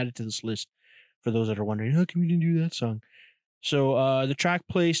why I didn't add it to this list. For those that are wondering, how come we didn't do that song? So the track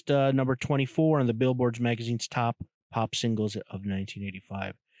placed number 24 on the Billboard's magazine's top pop singles of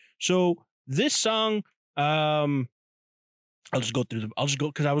 1985. So this song, I'll just go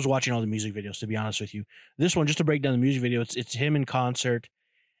because I was watching all the music videos, to be honest with you. This one, just to break down the music video, it's him in concert,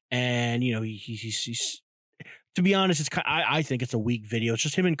 and he's to be honest, I think it's a weak video. It's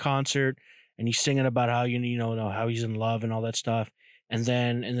just him in concert, and he's singing about how how he's in love and all that stuff. And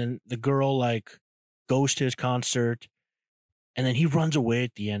then the girl like goes to his concert, and then he runs away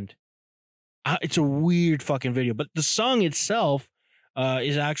at the end. It's a weird fucking video, but the song itself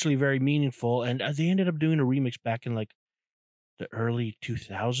is actually very meaningful. And they ended up doing a remix back in like the early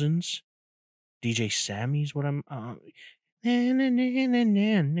 2000s. DJ Sammy's what I'm.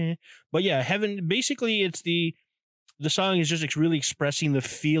 But yeah, Heaven. Basically, it's the song is just really expressing the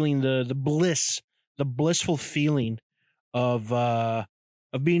feeling, the bliss, the blissful feeling of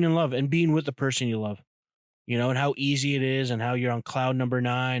being in love and being with the person you love, and how easy it is, and how you're on cloud number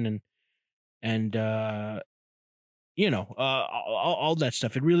 9, and all that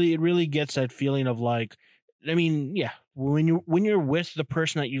stuff. It really gets that feeling of like, I mean, yeah, when you're with the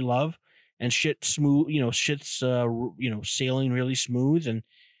person that you love, and shit's sailing really smooth, and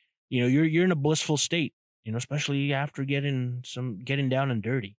you're in a blissful state, especially after getting down and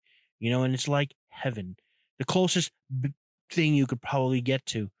dirty, and it's like heaven. The closest thing you could probably get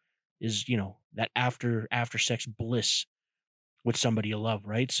to is that after sex bliss with somebody you love,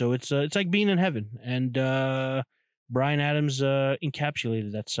 right? So it's like being in heaven, and Bryan Adams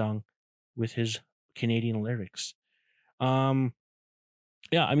encapsulated that song with his Canadian lyrics.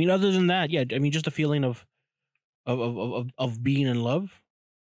 Yeah, I mean, other than that, yeah, I mean, just the feeling of being in love,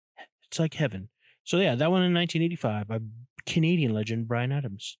 it's like heaven. So yeah, that one in 1985 by Canadian legend Bryan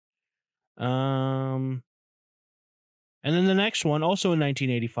Adams. And then the next one, also in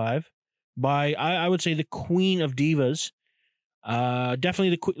 1985, by I would say the Queen of Divas.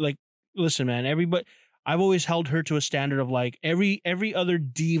 Definitely listen, man, everybody. I've always held her to a standard of like every other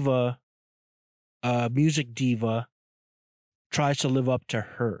diva, music diva, tries to live up to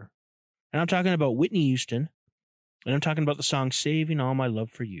her. And I'm talking about Whitney Houston, and I'm talking about the song "Saving All My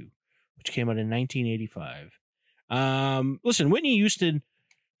Love for You," which came out in 1985. Listen, Whitney Houston,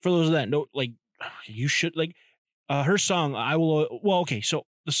 for those that know, like, you should like. Her song, so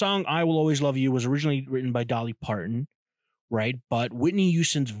the song I Will Always Love You was originally written by Dolly Parton, right? But Whitney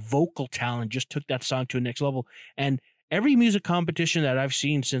Houston's vocal talent just took that song to a next level. And every music competition that I've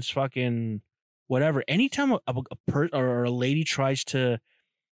seen since fucking whatever, anytime a lady tries to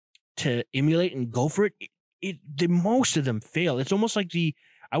emulate and go for it, most of them fail. It's almost like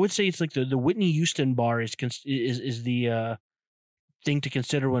I would say it's like the Whitney Houston bar is the thing to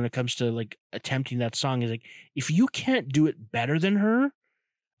consider when it comes to like attempting that song. Is like, if you can't do it better than her,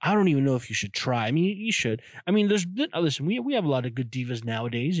 I don't even know if you should try. I mean, you should. I mean, listen, we have a lot of good divas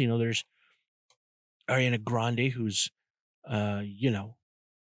nowadays. There's Ariana Grande, who's you know,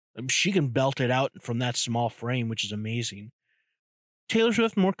 she can belt it out from that small frame, which is amazing. Taylor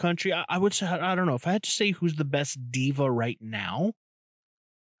Swift, more country. I would say, I don't know. If I had to say who's the best diva right now,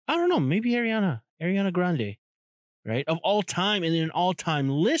 I don't know. Maybe Ariana Grande, right? Of all time, and in an all-time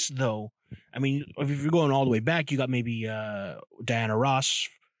list, though, I mean, if you're going all the way back, you got maybe Diana Ross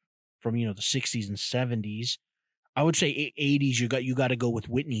from, the 60s and 70s. I would say 80s, you got to go with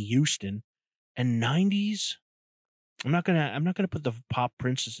Whitney Houston, and 90s. I'm not gonna put the pop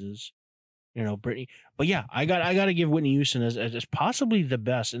princesses, Britney. But yeah, I gotta give Whitney Houston as possibly the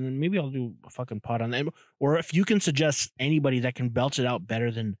best, and then maybe I'll do a fucking pot on that. Or if you can suggest anybody that can belt it out better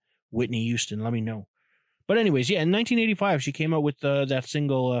than Whitney Houston, let me know. But anyways, yeah, in 1985, she came out with that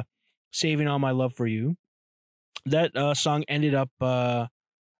single, "Saving All My Love for You." That song ended up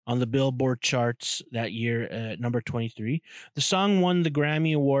on the Billboard charts that year at number 23. The song won the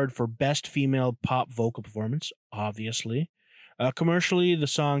Grammy Award for Best Female Pop Vocal Performance, obviously. Commercially, the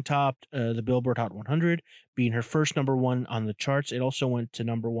song topped the Billboard Hot 100, being her first number one on the charts. It also went to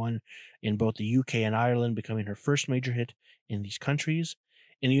number one in both the UK and Ireland, becoming her first major hit in these countries.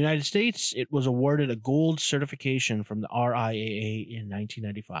 In the United States, it was awarded a gold certification from the RIAA in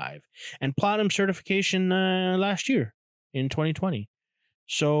 1995 and platinum certification last year in 2020.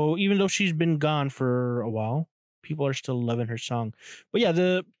 So even though she's been gone for a while, people are still loving her song. But yeah,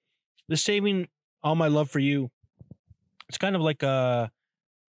 the "Saving All My Love for You," it's kind of like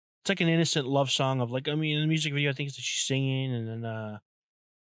it's like an innocent love song of, like, I mean, in the music video, I think it's that she's singing, and then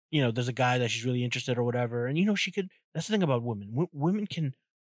there's a guy that she's really interested or whatever, and she could. That's the thing about women. Women can.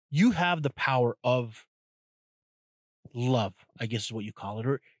 You have the power of love, I guess is what you call it,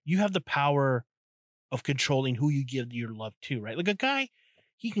 or you have the power of controlling who you give your love to, right? Like a guy,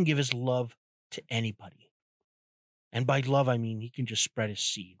 he can give his love to anybody. And by love, I mean he can just spread his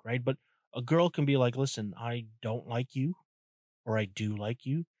seed, right? But a girl can be like, listen, I don't like you, or I do like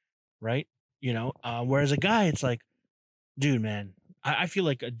you, right? Whereas a guy, it's like, dude, man, I feel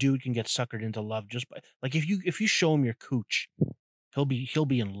like a dude can get suckered into love just by, like, if you show him your cooch, he'll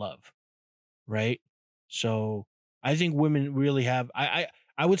be in love, right? So I think women really have, I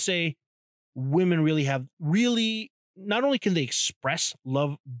would say women really not only can they express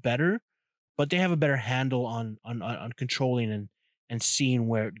love better, but they have a better handle on controlling and seeing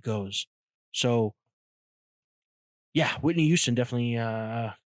where it goes. So yeah, Whitney Houston definitely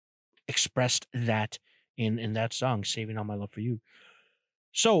expressed that in that song, "Saving All My Love for You."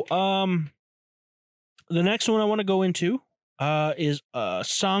 So the next one I want to go into is a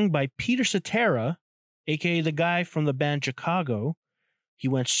song by Peter Cetera, aka the guy from the band Chicago. He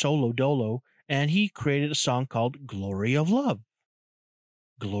went solo dolo, and he created a song called "Glory of Love."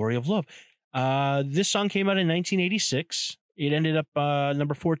 Glory of Love. This song came out in 1986. It ended up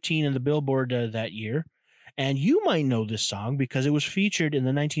number 14 in the Billboard that year. And you might know this song because it was featured in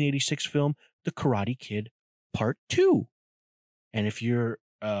the 1986 film The Karate Kid Part 2. And if you're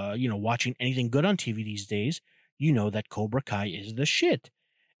watching anything good on TV these days, you know that Cobra Kai is the shit.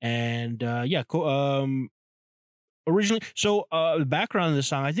 And originally, so the background of the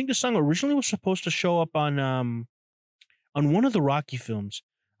song, I think the song originally was supposed to show up on one of the Rocky films.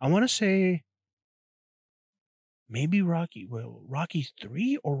 I want to say maybe Rocky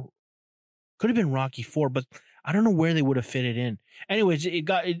 3, or could have been Rocky 4, but I don't know where they would have fit it in. Anyways, it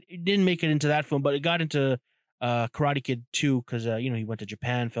didn't make it into that film, but it got into Karate Kid 2 because he went to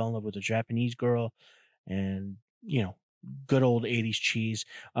Japan, fell in love with a Japanese girl, and good old 80s cheese.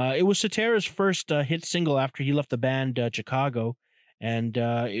 It was Cetera's first hit single after he left the band Chicago, and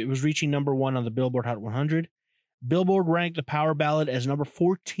it was reaching number one on the Billboard Hot 100. Billboard ranked the power ballad as number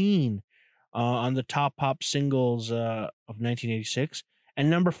 14 on the top pop singles of 1986, and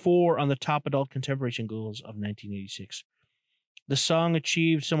number 4 on the top adult contemporary singles of 1986. The song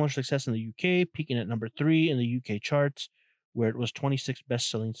achieved similar success in the UK, peaking at number 3 in the UK charts, where it was 26th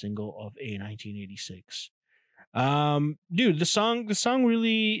best-selling single of a 1986. Dude, the song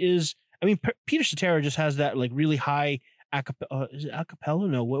really is. I mean, Peter Cetera just has that like really high is it acapella?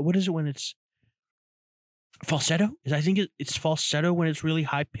 No, what is it when it's falsetto? I think it's falsetto when it's really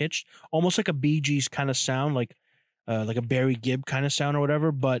high pitched, almost like a Bee Gees kind of sound, like a Barry Gibb kind of sound or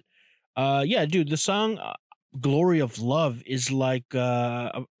whatever. But yeah, dude, the song "Glory of Love" is like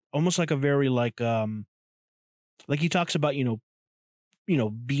almost like a very like he talks about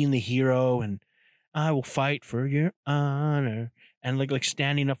being the hero, and I will fight for your honor, and like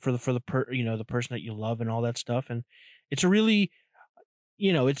standing up for the person that you love and all that stuff. And it's a really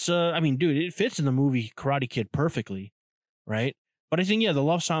it's I mean, dude, it fits in the movie Karate Kid perfectly, right? But I think, yeah, the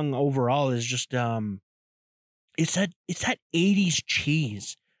love song overall is just it's that 80s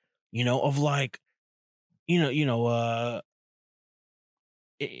cheese, of like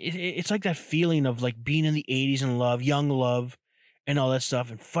it's like that feeling of like being in the 80s and love, young love, and all that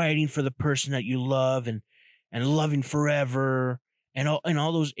stuff, and fighting for the person that you love, and loving forever, and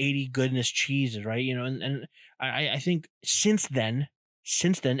all those 80 goodness cheeses, right? And I think since then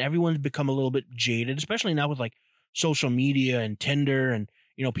everyone's become a little bit jaded, especially now with like social media and Tinder, and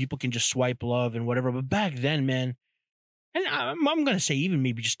people can just swipe love and whatever. But back then, man, and I'm gonna say even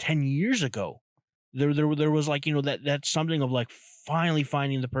maybe just 10 years ago, there was like that something of like finally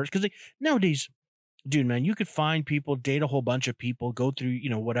finding the person, because nowadays, dude, man, you could find people, date a whole bunch of people, go through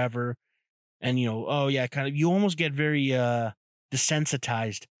whatever, and oh yeah, kind of, you almost get very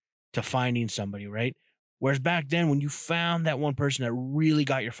desensitized to finding somebody, right? Whereas back then, when you found that one person that really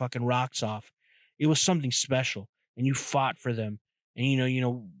got your fucking rocks off, it was something special, and you fought for them, and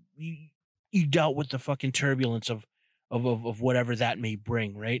you dealt with the fucking turbulence of whatever that may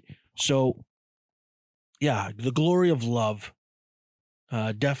bring, right? So yeah, the glory of love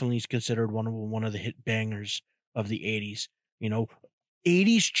definitely is considered one of the hit bangers of the 80s. You know,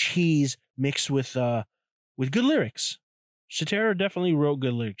 80s cheese mixed with good lyrics. Cetera definitely wrote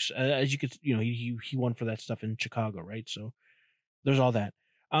good lyrics. As you could, he won for that stuff in Chicago, right? So there's all that.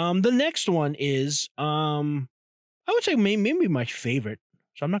 The next one is I would say maybe my favorite.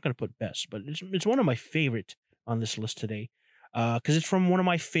 So I'm not going to put best, but it's one of my favorite on this list today, because it's from one of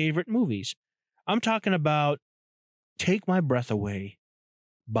my favorite movies. I'm talking about "Take My Breath Away"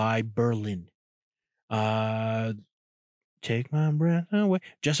 by Berlin. Take my breath away.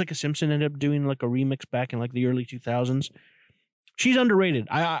 Jessica Simpson ended up doing like a remix back in like the early 2000s. She's underrated.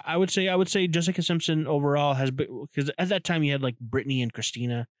 I would say Jessica Simpson overall has been, because at that time you had like Britney and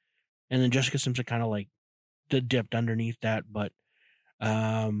Christina, and then Jessica Simpson kind of like dipped underneath that. But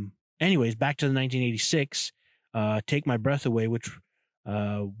anyways, back to the 1986, "Take My Breath Away," which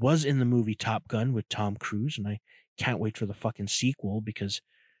was in the movie Top Gun with Tom Cruise, and I can't wait for the fucking sequel because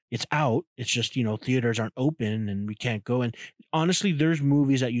it's out. It's just, theaters aren't open and we can't go. And honestly, there's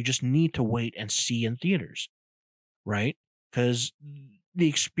movies that you just need to wait and see in theaters, right? Because the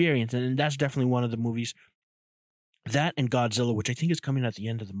experience, and that's definitely one of the movies, that and Godzilla, which I think is coming at the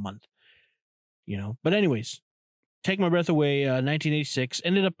end of the month, But anyways, "Take My Breath Away," 1986,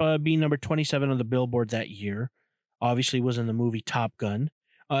 ended up being number 27 on the Billboard that year. Obviously was in the movie Top Gun.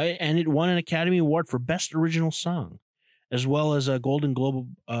 And it won an Academy Award for Best Original Song, as well as a Golden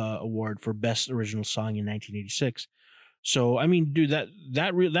Globe Award for Best Original Song in 1986. So, I mean, dude,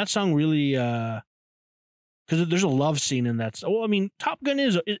 that song really, because there's a love scene in that. Well, I mean, Top Gun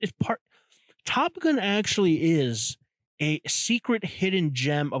is part. Top Gun actually is a secret hidden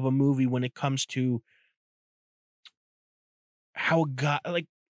gem of a movie when it comes to how it got, like,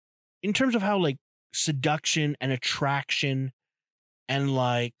 in terms of how like seduction and attraction and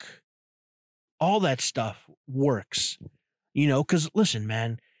like all that stuff works, because listen,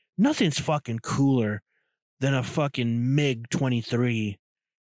 man, nothing's fucking cooler than a fucking MiG 23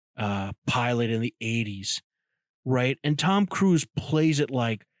 pilot in the 80s, right? And Tom Cruise plays it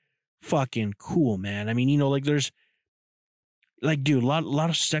like fucking cool, man. I mean, like there's like, dude, a lot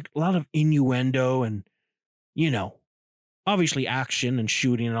of innuendo and obviously action and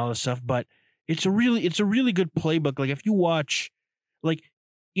shooting and all this stuff, but it's a really good playbook. Like if you watch, like,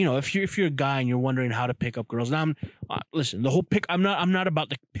 if you're a guy and you're wondering how to pick up girls, now listen, the whole I'm not about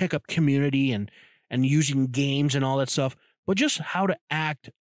the pickup community and using games and all that stuff, but just how to act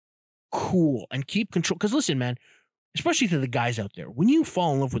cool and keep control. Because listen, man, especially to the guys out there, when you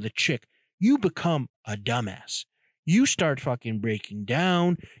fall in love with a chick, you become a dumbass. You start fucking breaking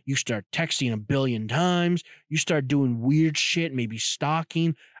down. You start texting a billion times. You start doing weird shit, maybe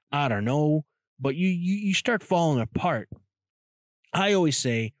stalking. I don't know. But you start falling apart. I always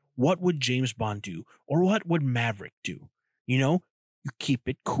say, what would James Bond do? Or what would Maverick do? You keep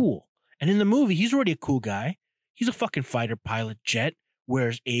it cool. And in the movie, he's already a cool guy. He's a fucking fighter pilot jet,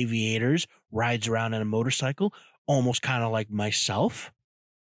 wears aviators, rides around on a motorcycle, almost kind of like myself.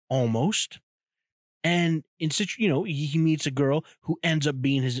 Almost. And in such, he meets a girl who ends up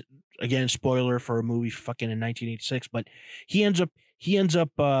being his, again, spoiler for a movie fucking in 1986, but he ends up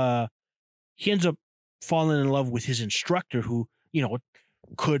falling in love with his instructor who,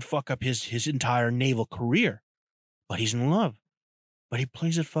 could fuck up his entire naval career, but he's in love, but he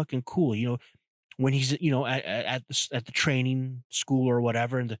plays it fucking cool. When he's, at the training school or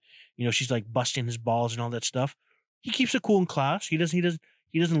whatever, and she's like busting his balls and all that stuff. He keeps it cool in class. He doesn't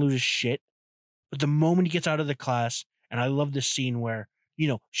lose his shit. But the moment he gets out of the class, and I love this scene where,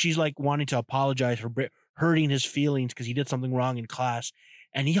 she's like wanting to apologize for hurting his feelings because he did something wrong in class.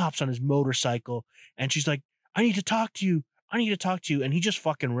 And he hops on his motorcycle and she's like, I need to talk to you. And he just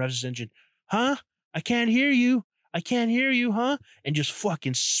fucking revs his engine. Huh? I can't hear you. I can't hear you, huh? And just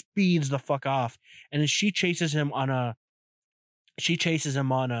fucking speeds the fuck off. And then she chases him on a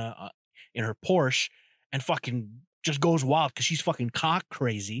in her Porsche and fucking just goes wild because she's fucking cock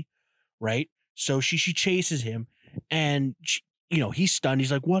crazy, right? So she chases him and he's stunned.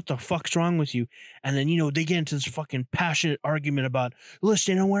 He's like, what the fuck's wrong with you? And then, they get into this fucking passionate argument about,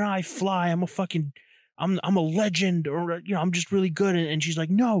 listen, when I fly, I'm a legend, or, I'm just really good. And she's like,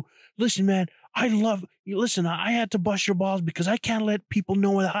 no, listen, man, I love you. Listen, I had to bust your balls because I can't let people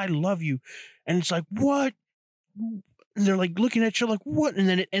know that I love you. And it's like, what? And they're like looking at you like, what? And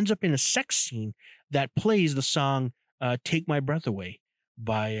then it ends up in a sex scene that plays the song Take My Breath Away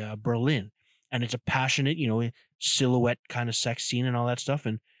by Berlin. And it's a passionate, silhouette kind of sex scene and all that stuff.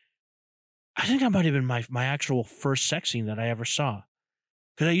 And I think that might have been my actual first sex scene that I ever saw.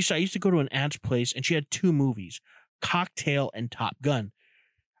 Because I used to go to an aunt's place and she had two movies, Cocktail and Top Gun.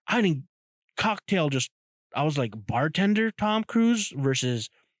 I think Cocktail I was like bartender Tom Cruise versus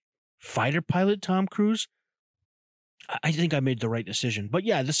fighter pilot Tom Cruise. I think I made the right decision. But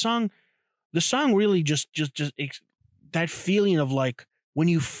yeah, the song really just that feeling of like when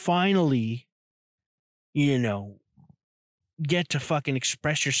you finally, get to fucking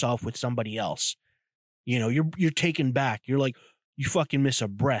express yourself with somebody else. You're taken back. You're like, you fucking miss a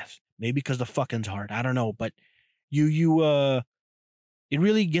breath. Maybe because the fucking's hard. I don't know. But it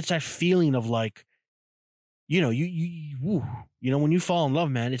really gets that feeling of like, when you fall in love,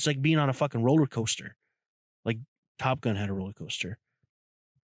 man, it's like being on a fucking roller coaster. Like Top Gun had a roller coaster.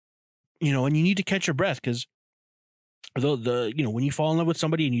 And you need to catch your breath because when you fall in love with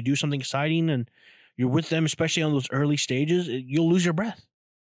somebody and you do something exciting and you're with them, especially on those early stages, you'll lose your breath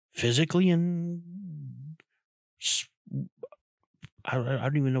physically and I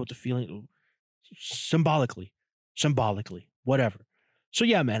don't even know what the feeling symbolically, whatever. So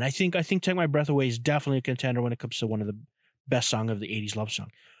yeah, man, I think Take My Breath Away is definitely a contender when it comes to one of the best song of the 80s love song.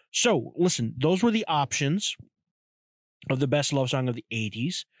 So listen, those were the options of the best love song of the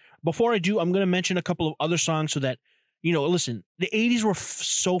 80s. Before I do, I'm going to mention a couple of other songs so that, listen, the 80s were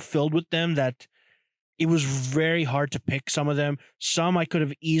so filled with them that it was very hard to pick some of them. Some I could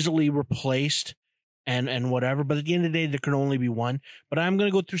have easily replaced and whatever, but at the end of the day, there can only be one. But I'm going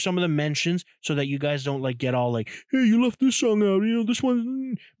to go through some of the mentions so that you guys don't like get all like, hey, you left this song out. This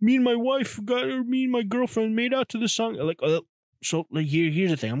one, me and my girlfriend made out to this song. Here's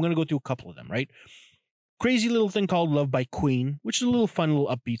the thing. I'm going to go through a couple of them, right? Crazy Little Thing Called Love by Queen, which is a little fun, little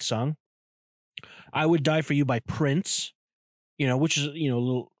upbeat song. I Would Die For You by Prince, which is, a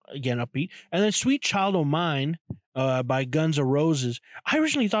little, again, upbeat. And then Sweet Child O' Mine by Guns N' Roses. I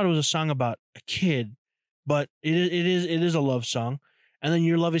originally thought it was a song about a kid, but it is a love song. And then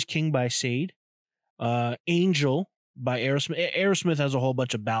Your Love Is King by Sade. Angel by Aerosmith. Aerosmith has a whole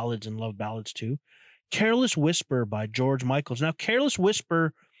bunch of ballads and love ballads too. Careless Whisper by George Michaels. Now, Careless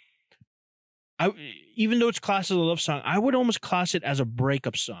Whisper, even though it's classed as a love song, I would almost class it as a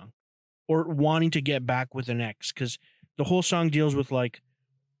breakup song or wanting to get back with an ex, because the whole song deals with like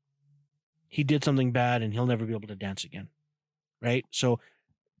he did something bad and he'll never be able to dance again, right? So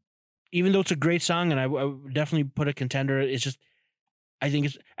even though it's a great song and I would definitely put a contender, it's just I think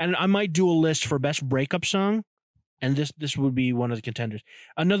it's, and I might do a list for best breakup song, and this would be one of the contenders.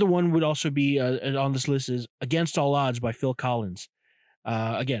 Another one would also be on this list is Against All Odds by Phil Collins.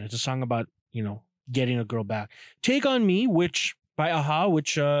 Again, it's a song about getting a girl back. Take On Me, which by Aha,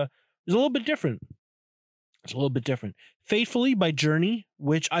 which is a little bit different. It's a little bit different. Faithfully by Journey,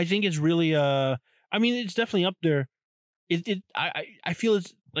 which I think is really it's definitely up there. I feel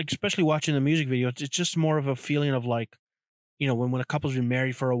it's like, especially watching the music video, it's just more of a feeling of like, when a couple's been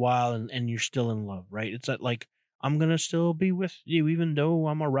married for a while and you're still in love, right? It's like I'm gonna still be with you even though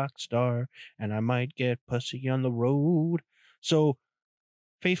I'm a rock star and I might get pussy on the road. So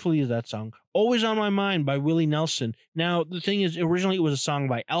Faithfully is that song. Always on My Mind by Willie Nelson. Now, the thing is, originally it was a song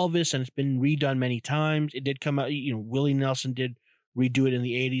by Elvis, and it's been redone many times. It did come out, Willie Nelson did redo it in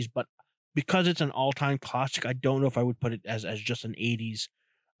the 80s, but because it's an all-time classic, I don't know if I would put it as just an 80s,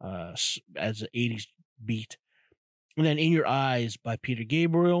 as an 80s beat. And then In Your Eyes by Peter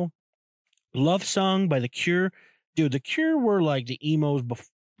Gabriel. Love Song by The Cure. Dude, The Cure were like the emos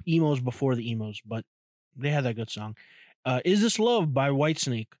before the emos, but they had that good song. Is This Love by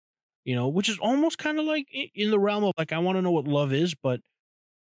Whitesnake, which is almost kind of like in the realm of like, I want to know what love is, but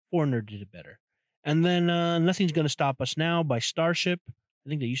Foreigner did it better. And then Nothing's Gonna Stop Us Now by Starship. I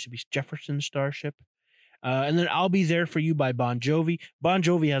think they used to be Jefferson Starship. And then I'll Be There For You by Bon Jovi. Bon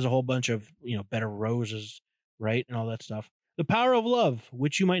Jovi has a whole bunch of, Bed of Roses, right? And all that stuff. The Power of Love,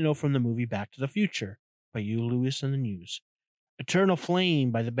 which you might know from the movie Back to the Future by Huey Lewis and the News. Eternal Flame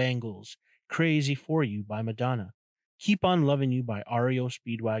by the Bangles. Crazy for You by Madonna. Keep on Loving You by REO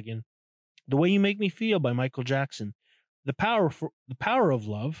Speedwagon. The Way You Make Me Feel by Michael Jackson. The Power of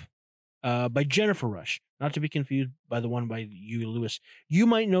Love by Jennifer Rush, not to be confused by the one by Huey Lewis. You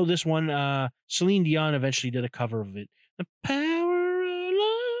might know this one. Celine Dion eventually did a cover of it. The Power of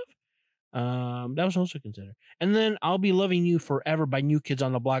Love. That was also considered. And then I'll Be Loving You Forever by New Kids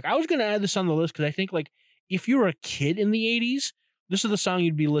on the Block. I was going to add this on the list because I think, like, if you were a kid in the 80s, this is the song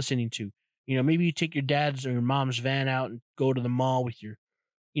you'd be listening to. You know, maybe you take your dad's or your mom's van out and go to the mall with your,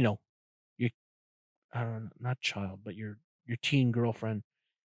 you know, your, I don't know, not child, but your teen girlfriend,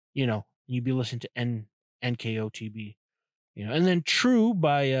 you know, you'd be listening to NKOTB, you know. And then True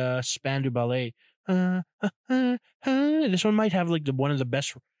by Spandau Ballet. This one might have like one of the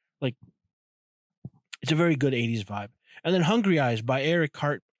best, like, it's a very good 80s vibe. And then Hungry Eyes by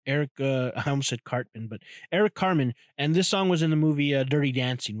I almost said Cartman, but Eric Carmen. And this song was in the movie Dirty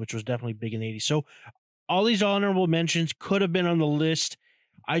Dancing, which was definitely big in the 80s. So all these honorable mentions could have been on the list.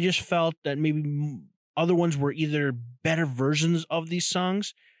 I just felt that maybe other ones were either better versions of these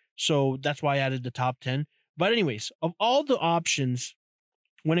songs. So that's why I added the top 10. But anyways, of all the options,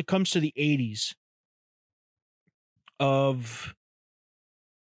 when it comes to the 80s, of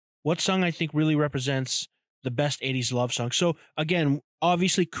what song I think really represents the best 80s love song. So again,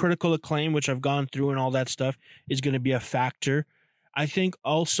 obviously critical acclaim, which I've gone through and all that stuff, is going to be a factor. I think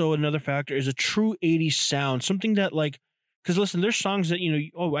also another factor is a true 80s sound, something that, like, because listen, there's songs that, you know,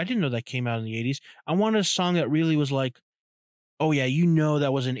 oh, I didn't know that came out in the 80s. I wanted a song that really was like, oh yeah, you know,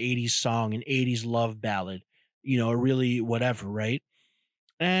 that was an 80s song, an 80s love ballad, you know, really whatever, right?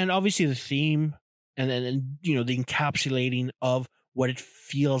 And obviously the theme and you know, the encapsulating of what it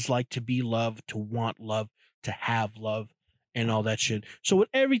feels like to be loved, to want love, to have love, and all that shit. So with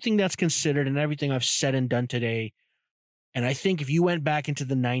everything that's considered and everything I've said and done today, and I think if you went back into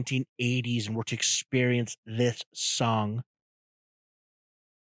the 1980s and were to experience this song,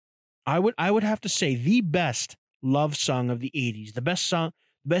 I would have to say the best love song of the 80s, the best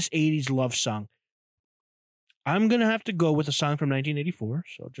 80s love song. I'm going to have to go with a song from 1984.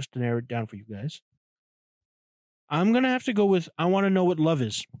 So just to narrow it down for you guys, I'm going to have to go with I Want to Know What Love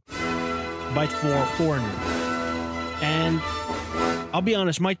Is by Foreigner. And I'll be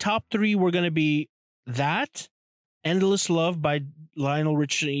honest, my top three were going to be that, Endless Love by Lionel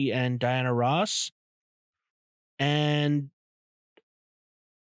Richie and Diana Ross, and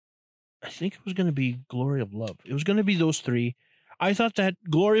I think it was going to be Glory of Love. It was going to be those three. I thought that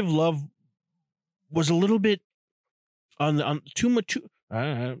Glory of Love was a little bit on too much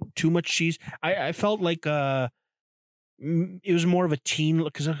cheese. I felt like it was more of a teen,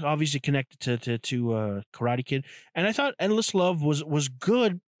 because obviously connected to Karate Kid, and I thought Endless Love was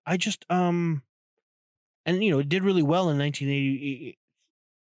good. I just and you know, it did really well in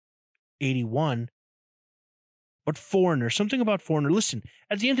 1981. But Foreigner, something about Foreigner. Listen,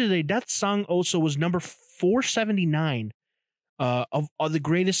 at the end of the day, that song also was number 479 of the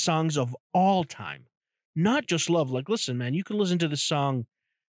greatest songs of all time. Not just love. Like, listen, man, you can listen to the song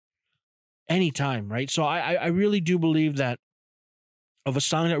anytime, right? So I really do believe that of a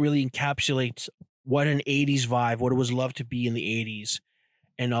song that really encapsulates what an 80s vibe, what it was love to be in the 80s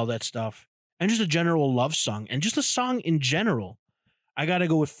and all that stuff. And just a general love song and just a song in general. I got to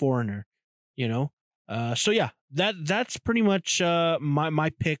go with Foreigner, you know? So yeah, that's pretty much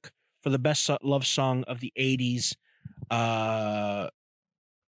my pick for the best love song of the 80s.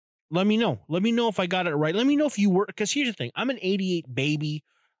 Let me know if I got it right. Let me know if you were, because here's the thing, I'm an 88 baby.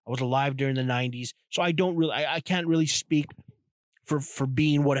 I was alive during the 90s, so I don't really, I can't really speak for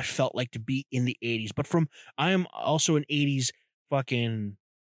being what it felt like to be in the 80s. But I am also an 80s fucking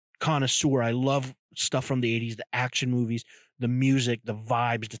connoisseur. I love stuff from the 80s, the action movies, the music, the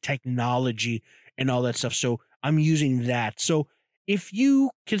vibes, the technology, and all that stuff. So I'm using that. So if you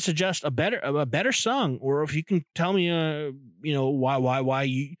can suggest a better song, or if you can tell me, you know, why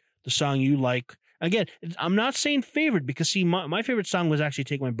the song you like. Again, I'm not saying favorite, because see, my favorite song was actually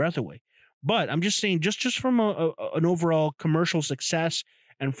Take My Breath Away. But I'm just saying, just from an overall commercial success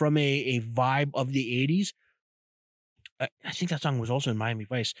and from a vibe of the 80s, I think that song was also in Miami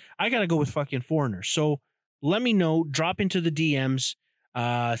Vice. I got to go with fucking Foreigner. So let me know. Drop into the DMs.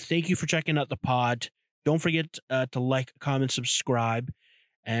 Thank you for checking out the pod. Don't forget to like, comment, subscribe.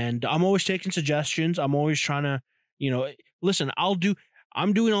 And I'm always taking suggestions. I'm always trying to, you know, listen,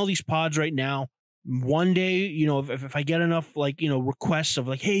 I'm doing all these pods right now. One day, you know, if I get enough, like, you know, requests of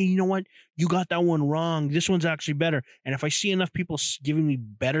like, hey, you know what, you got that one wrong, this one's actually better, and if I see enough people giving me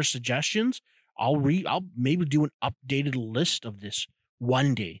better suggestions, I'll maybe do an updated list of this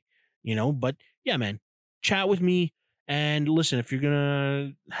one day, you know. But yeah, man, chat with me, And listen, if you're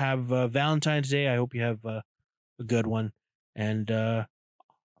gonna have Valentine's Day, I hope you have a good one. And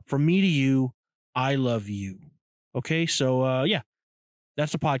from me to you, I love you. Okay, so yeah,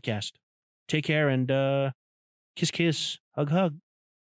 that's the podcast. Take care and kiss, kiss, hug, hug.